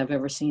know that I've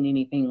ever seen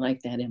anything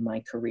like that in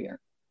my career,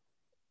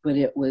 but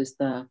it was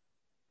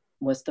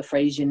what's the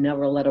phrase, you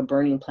never let a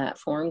burning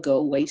platform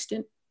go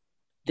wasted.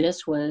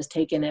 This was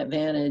taking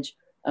advantage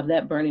of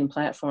that burning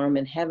platform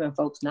and having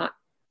folks not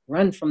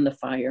run from the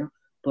fire,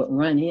 but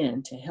run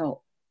in to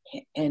help.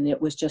 And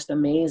it was just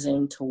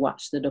amazing to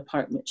watch the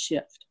department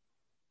shift.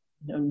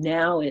 You know,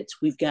 now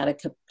we've got a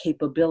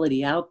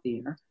capability out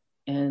there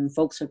and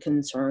folks are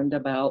concerned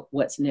about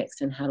what's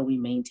next and how do we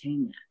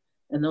maintain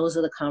that. And those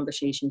are the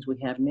conversations we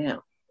have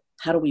now.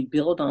 How do we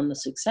build on the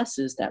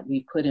successes that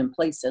we put in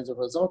place as a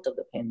result of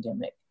the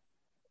pandemic?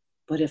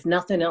 But if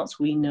nothing else,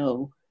 we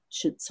know,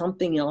 should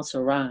something else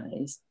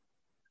arise,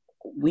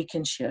 we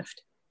can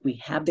shift. We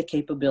have the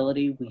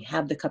capability, we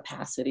have the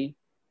capacity,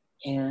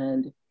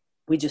 and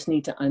we just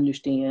need to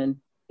understand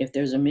if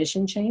there's a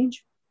mission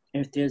change,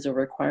 if there's a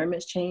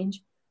requirements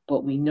change,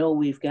 but we know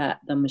we've got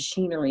the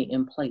machinery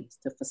in place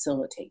to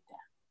facilitate that,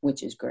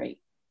 which is great.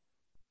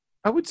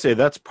 I would say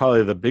that's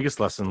probably the biggest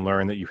lesson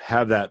learned, that you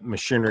have that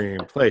machinery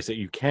in place, that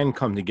you can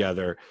come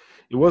together.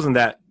 It wasn't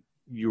that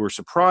you were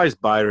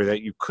surprised by it or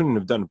that you couldn't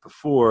have done it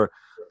before,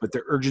 but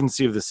the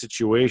urgency of the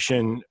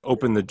situation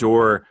opened the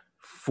door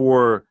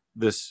for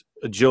this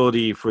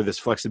agility, for this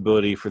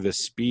flexibility, for this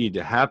speed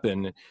to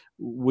happen.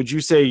 Would you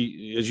say,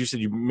 as you said,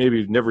 you maybe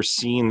have never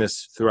seen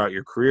this throughout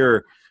your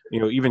career,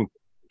 even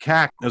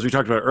CAC, as we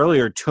talked about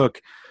earlier, took,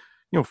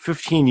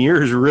 15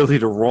 years really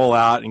to roll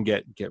out and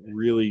get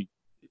really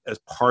as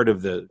part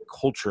of the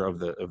culture of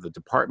the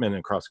department and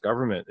across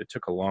government. It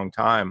took a long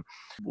time.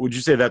 Would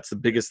you say that's the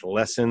biggest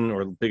lesson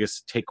or the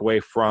biggest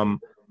takeaway from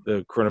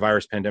the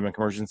coronavirus pandemic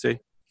emergency?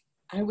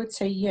 I would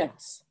say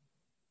yes.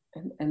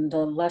 And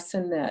the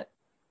lesson that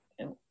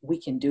we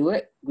can do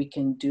it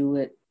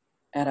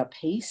at a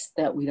pace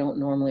that we don't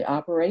normally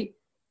operate,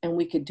 and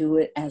we could do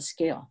it at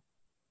scale.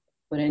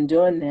 But in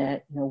doing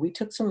that, we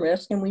took some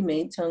risks and we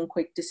made some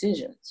quick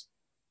decisions.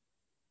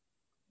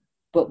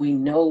 But we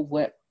know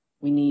what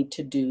we need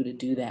to do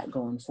that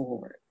going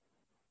forward.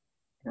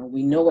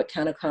 We know what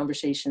kind of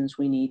conversations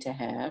we need to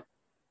have.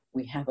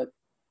 We have a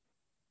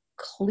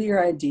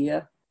clear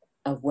idea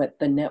of what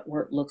the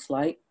network looks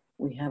like.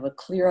 We have a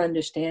clear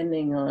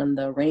understanding on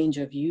the range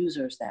of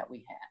users that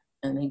we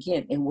have. And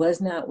again, it was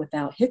not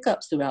without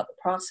hiccups throughout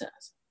the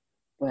process,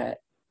 but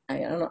I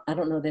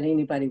don't know that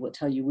anybody would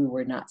tell you we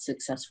were not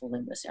successful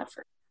in this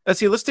effort.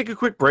 Essie, let's take a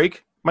quick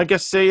break. My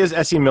guest today is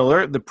Essie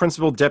Miller, the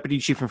Principal Deputy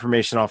Chief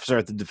Information Officer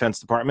at the Defense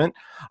Department.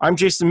 I'm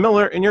Jason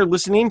Miller, and you're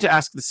listening to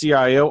Ask the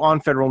CIO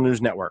on Federal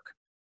News Network.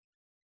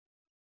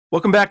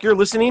 Welcome back. You're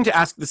listening to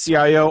Ask the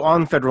CIO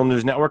on Federal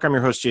News Network. I'm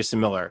your host, Jason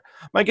Miller.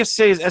 My guest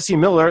today is Essie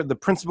Miller, the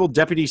Principal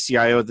Deputy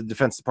CIO at the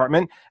Defense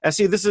Department.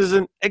 Essie, this is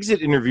an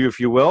exit interview, if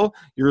you will.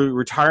 You're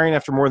retiring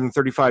after more than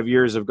 35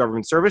 years of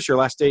government service. Your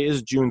last day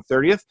is June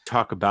 30th.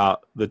 Talk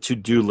about the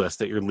to-do list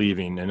that you're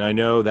leaving. And I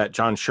know that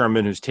John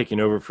Sherman, who's taking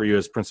over for you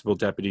as Principal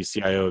Deputy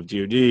CIO of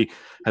DoD,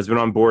 has been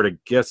on board, I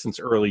guess, since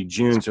early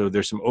June. So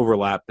there's some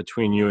overlap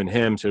between you and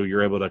him. So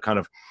you're able to kind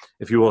of,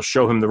 if you will,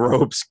 show him the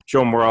ropes,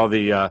 show him where all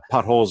the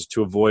potholes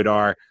to avoid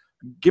are.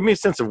 Give me a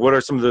sense of what are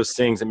some of those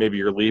things that maybe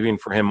you're leaving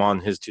for him on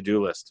his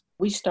to-do list.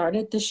 We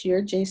started this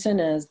year, Jason,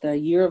 as the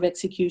year of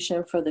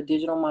execution for the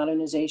digital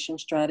modernization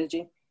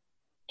strategy.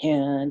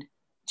 And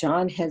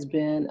John has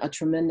been a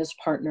tremendous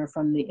partner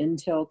from the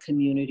Intel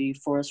community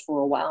for us for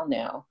a while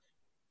now.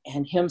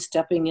 And him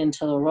stepping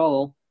into the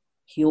role,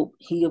 He'll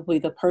be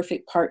the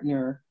perfect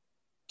partner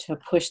to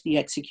push the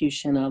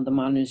execution of the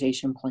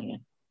modernization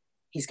plan.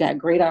 He's got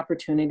great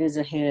opportunities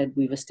ahead.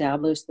 We've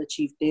established the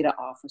chief data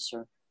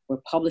officer.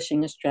 We're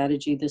publishing a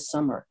strategy this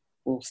summer.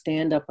 We'll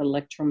stand up an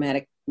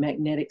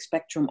electromagnetic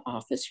spectrum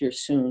office here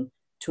soon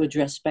to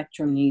address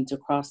spectrum needs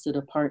across the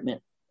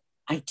department.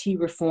 IT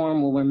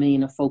reform will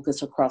remain a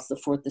focus across the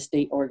Fourth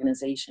Estate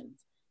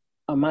organizations.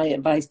 My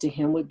advice to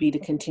him would be to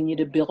continue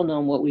to build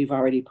on what we've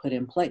already put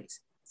in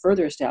place,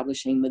 further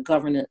establishing the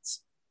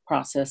governance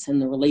process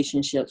and the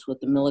relationships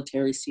with the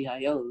military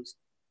CIOs,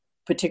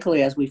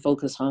 particularly as we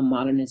focus on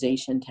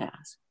modernization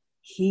tasks.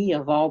 He,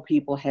 of all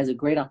people, has a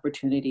great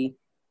opportunity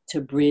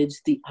to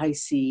bridge the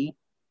IC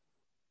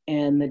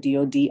and the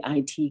DoD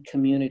IT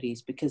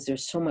communities, because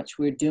there's so much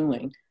we're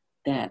doing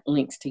that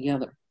links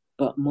together.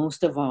 But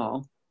most of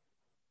all,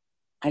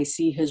 I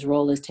see his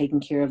role as taking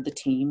care of the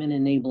team and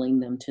enabling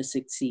them to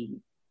succeed.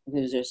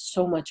 There's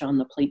so much on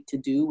the plate to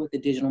do with the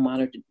digital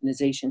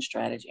modernization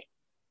strategy.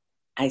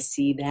 I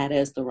see that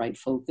as the right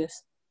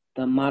focus.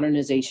 The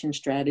modernization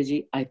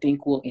strategy, I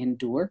think, will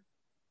endure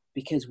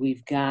because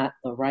we've got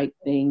the right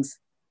things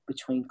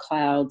between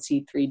cloud,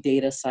 C3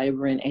 data,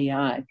 cyber, and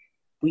AI.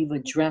 We've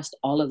addressed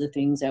all of the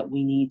things that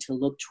we need to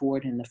look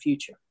toward in the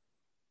future.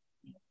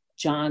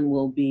 John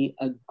will be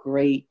a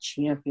great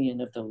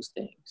champion of those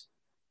things.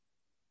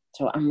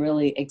 So I'm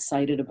really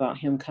excited about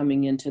him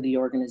coming into the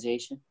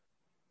organization.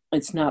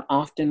 It's not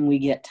often we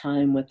get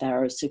time with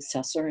our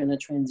successor in a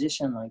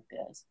transition like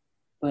this,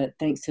 but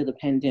thanks to the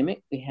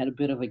pandemic, we had a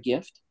bit of a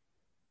gift.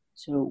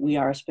 So we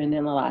are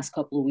spending the last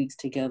couple of weeks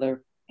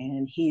together,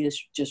 and he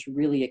is just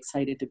really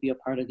excited to be a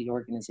part of the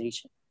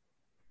organization.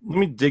 Let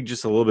me dig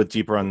just a little bit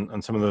deeper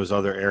on some of those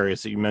other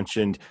areas that you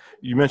mentioned.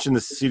 You mentioned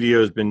the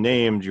CDO has been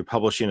named. You're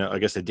publishing, a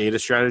data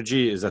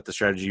strategy. Is that the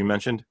strategy you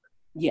mentioned?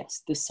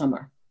 Yes, this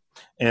summer.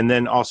 And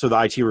then also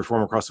the IT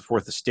reform across the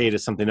Fourth Estate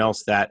is something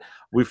else that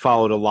we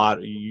followed a lot.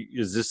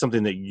 Is this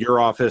something that your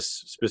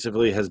office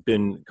specifically has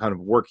been kind of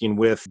working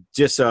with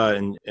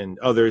DISA and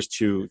others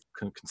to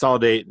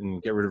consolidate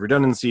and get rid of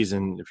redundancies,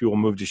 and if you will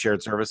move to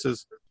shared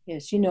services?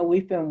 Yes,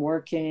 we've been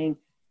working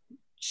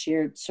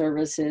shared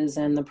services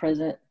and the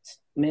President's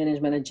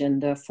management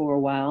agenda for a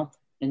while.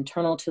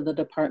 Internal to the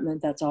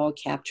department, that's all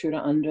captured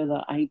under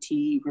the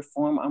IT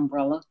reform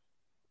umbrella.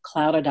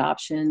 Cloud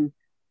adoption,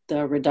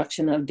 the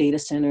reduction of data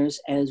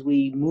centers as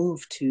we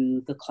move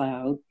to the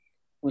cloud.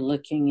 We're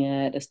looking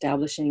at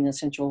establishing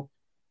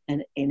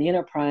an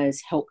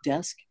enterprise help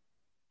desk.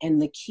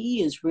 And the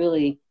key is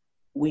really,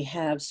 we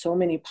have so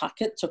many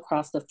pockets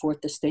across the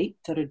Fourth Estate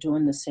that are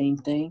doing the same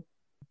thing.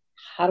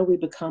 How do we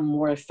become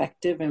more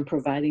effective in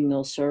providing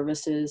those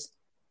services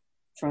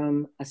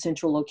from a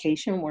central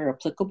location where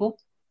applicable?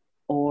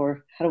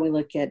 Or how do we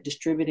look at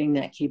distributing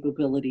that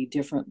capability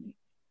differently?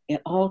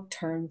 It all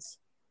turns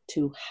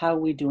to how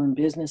we're doing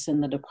business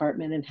in the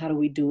department and how do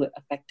we do it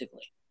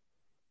effectively.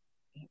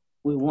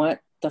 We want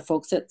the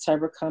folks at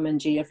Cybercom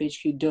and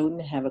JFHQ Doden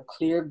to have a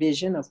clear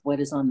vision of what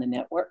is on the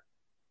network,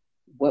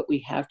 what we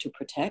have to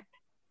protect,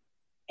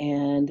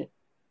 and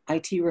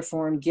IT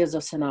reform gives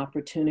us an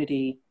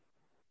opportunity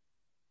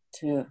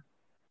to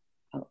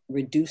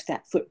reduce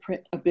that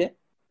footprint a bit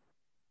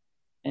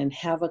and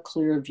have a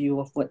clear view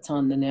of what's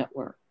on the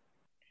network.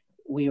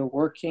 We are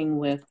working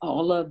with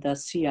all of the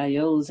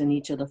CIOs in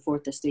each of the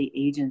Fourth Estate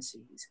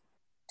agencies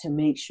to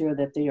make sure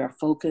that they are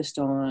focused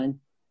on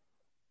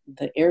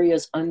the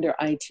areas under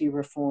IT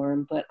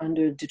reform, but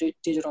under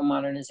digital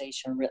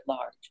modernization writ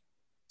large.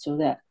 So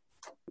that,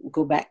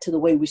 go back to the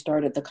way we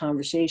started the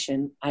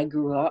conversation, I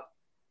grew up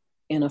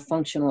in a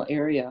functional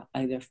area,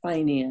 either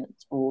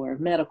finance or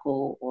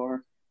medical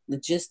or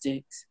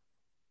logistics.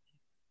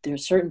 There are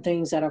certain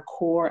things that are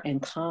core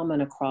and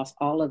common across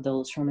all of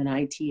those from an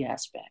IT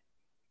aspect.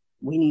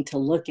 We need to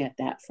look at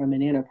that from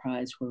an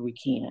enterprise where we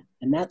can.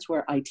 And that's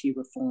where IT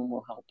reform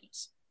will help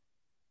us.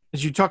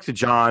 As you talk to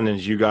John, and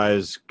as you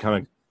guys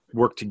kind of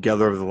work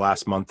together over the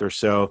last month or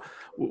so,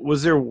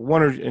 was there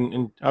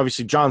and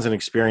obviously John's an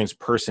experienced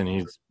person.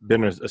 He's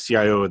been a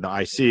CIO at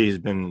the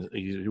IC.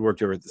 He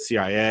worked over at the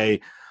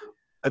CIA.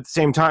 At the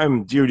same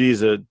time, DoD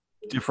is a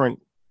different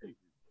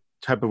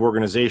type of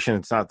organization.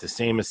 It's not the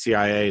same as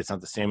CIA. It's not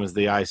the same as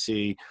the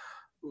IC.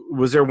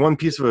 Was there one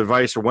piece of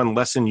advice or one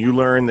lesson you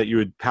learned that you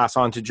would pass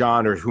on to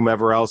John or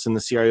whomever else in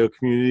the CIO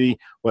community,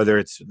 whether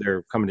it's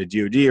they're coming to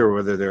DoD or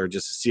whether they're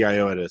just a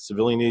CIO at a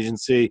civilian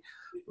agency,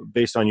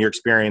 based on your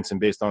experience and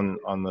based on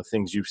the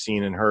things you've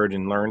seen and heard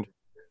and learned?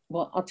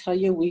 Well, I'll tell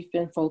you, we've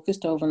been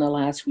focused over the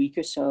last week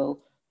or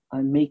so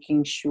on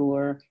making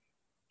sure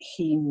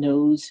he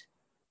knows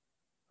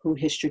who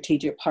his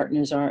strategic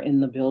partners are in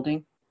the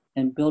building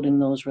and building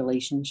those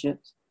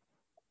relationships.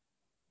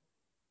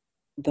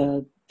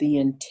 The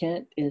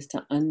intent is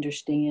to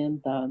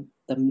understand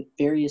the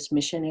various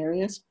mission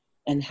areas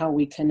and how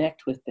we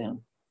connect with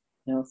them.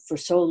 For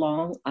so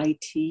long,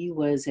 IT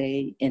was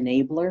a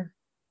enabler.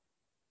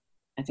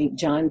 I think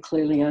John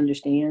clearly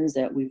understands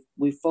that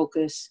we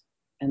focus,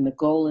 and the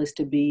goal is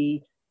to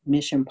be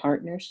mission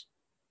partners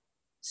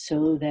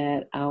so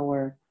that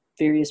our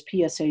various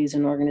PSAs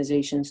and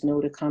organizations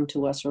know to come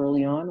to us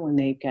early on when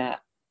they've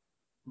got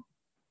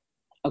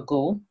a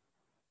goal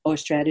or a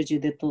strategy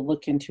that they're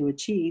looking to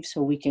achieve,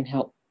 so we can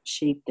help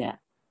shape that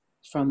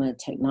from a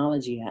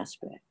technology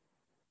aspect.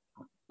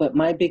 But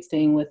my big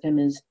thing with them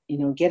is,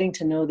 getting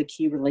to know the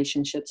key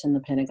relationships in the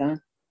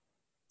Pentagon.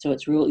 So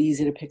it's real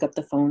easy to pick up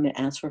the phone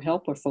to ask for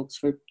help, or folks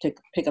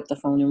pick up the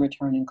phone in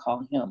return and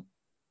call him.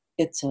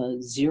 It's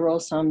a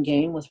zero-sum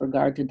game with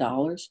regard to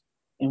dollars,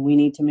 and we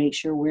need to make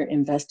sure we're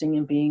investing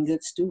in being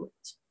good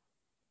stewards.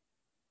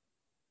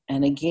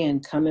 And again,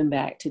 coming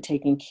back to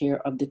taking care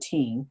of the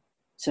team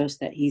such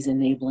that he's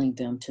enabling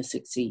them to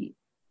succeed.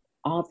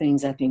 All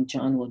things I think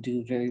John will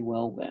do very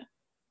well with.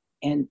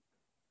 And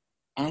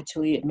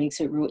actually, it makes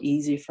it real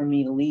easy for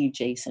me to leave,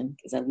 Jason,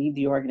 because I leave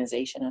the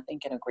organization, I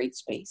think, in a great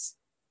space.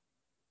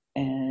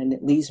 And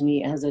it leaves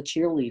me as a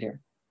cheerleader,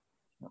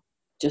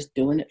 just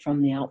doing it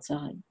from the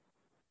outside.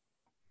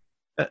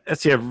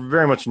 Essie, I've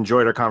very much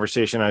enjoyed our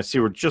conversation. I see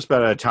we're just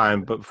about out of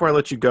time, but before I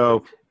let you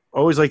go, I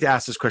always like to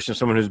ask this question of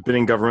someone who's been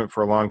in government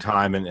for a long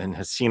time and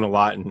has seen a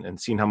lot and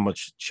seen how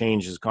much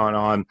change has gone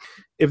on.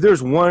 If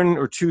there's one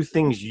or two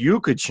things you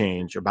could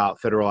change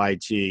about federal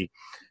IT,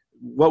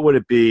 what would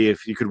it be?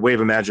 If you could wave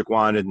a magic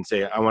wand and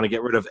say, I want to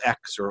get rid of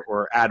X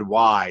or add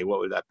Y, what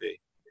would that be?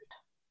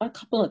 A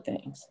couple of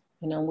things.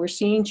 We're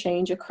seeing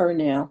change occur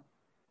now,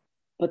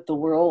 but the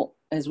world,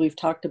 as we've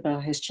talked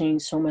about, has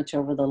changed so much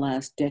over the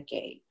last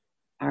decade.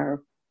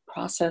 Our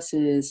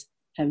processes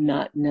have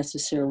not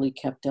necessarily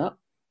kept up.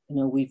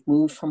 We've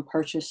moved from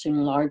purchasing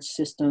large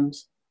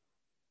systems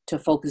to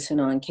focusing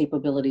on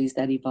capabilities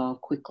that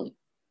evolve quickly.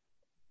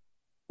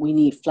 We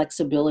need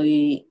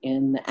flexibility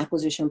in the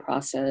acquisition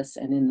process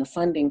and in the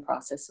funding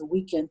process so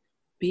we can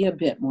be a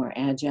bit more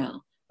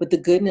agile. But the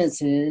good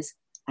news is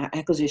our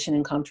acquisition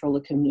and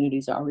comptroller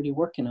communities are already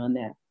working on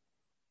that.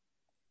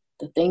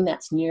 The thing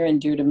that's near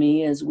and dear to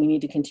me is we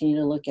need to continue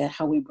to look at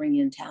how we bring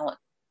in talent.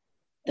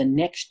 The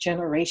next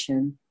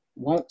generation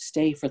won't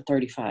stay for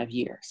 35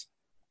 years.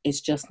 It's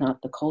just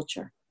not the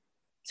culture.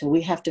 So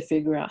we have to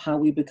figure out how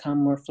we become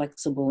more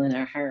flexible in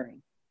our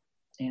hiring.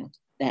 And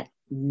that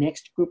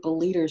next group of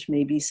leaders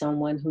may be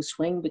someone who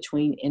swing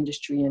between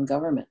industry and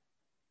government.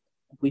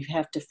 We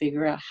have to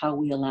figure out how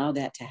we allow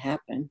that to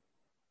happen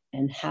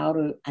and how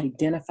to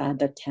identify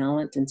the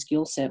talent and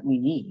skill set we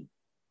need.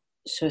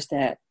 It's just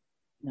that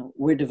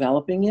we're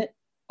developing it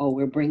or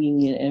we're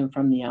bringing it in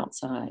from the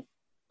outside.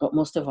 But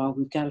most of all,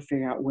 we've got to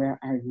figure out where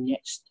our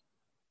next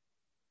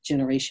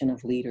generation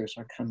of leaders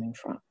are coming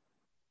from.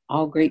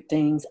 All great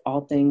things,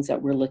 all things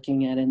that we're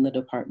looking at in the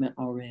department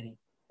already.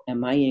 And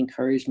my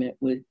encouragement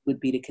would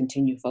be to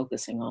continue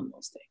focusing on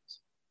those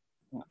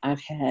things.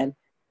 I've had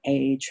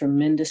a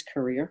tremendous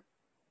career,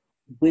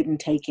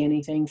 wouldn't take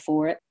anything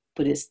for it,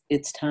 but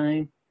it's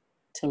time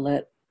to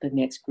let the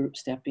next group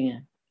step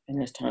in,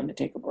 and it's time to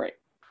take a break.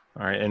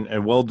 All right, and a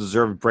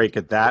well-deserved break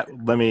at that.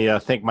 Let me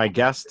thank my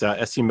guest.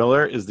 Essie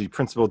Miller is the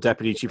Principal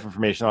Deputy Chief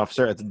Information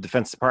Officer at the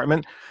Defense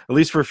Department, at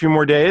least for a few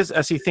more days.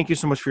 Essie, thank you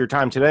so much for your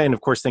time today, and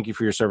of course, thank you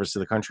for your service to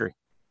the country.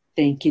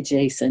 Thank you,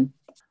 Jason.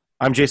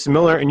 I'm Jason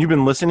Miller, and you've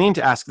been listening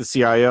to Ask the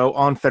CIO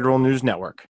on Federal News Network.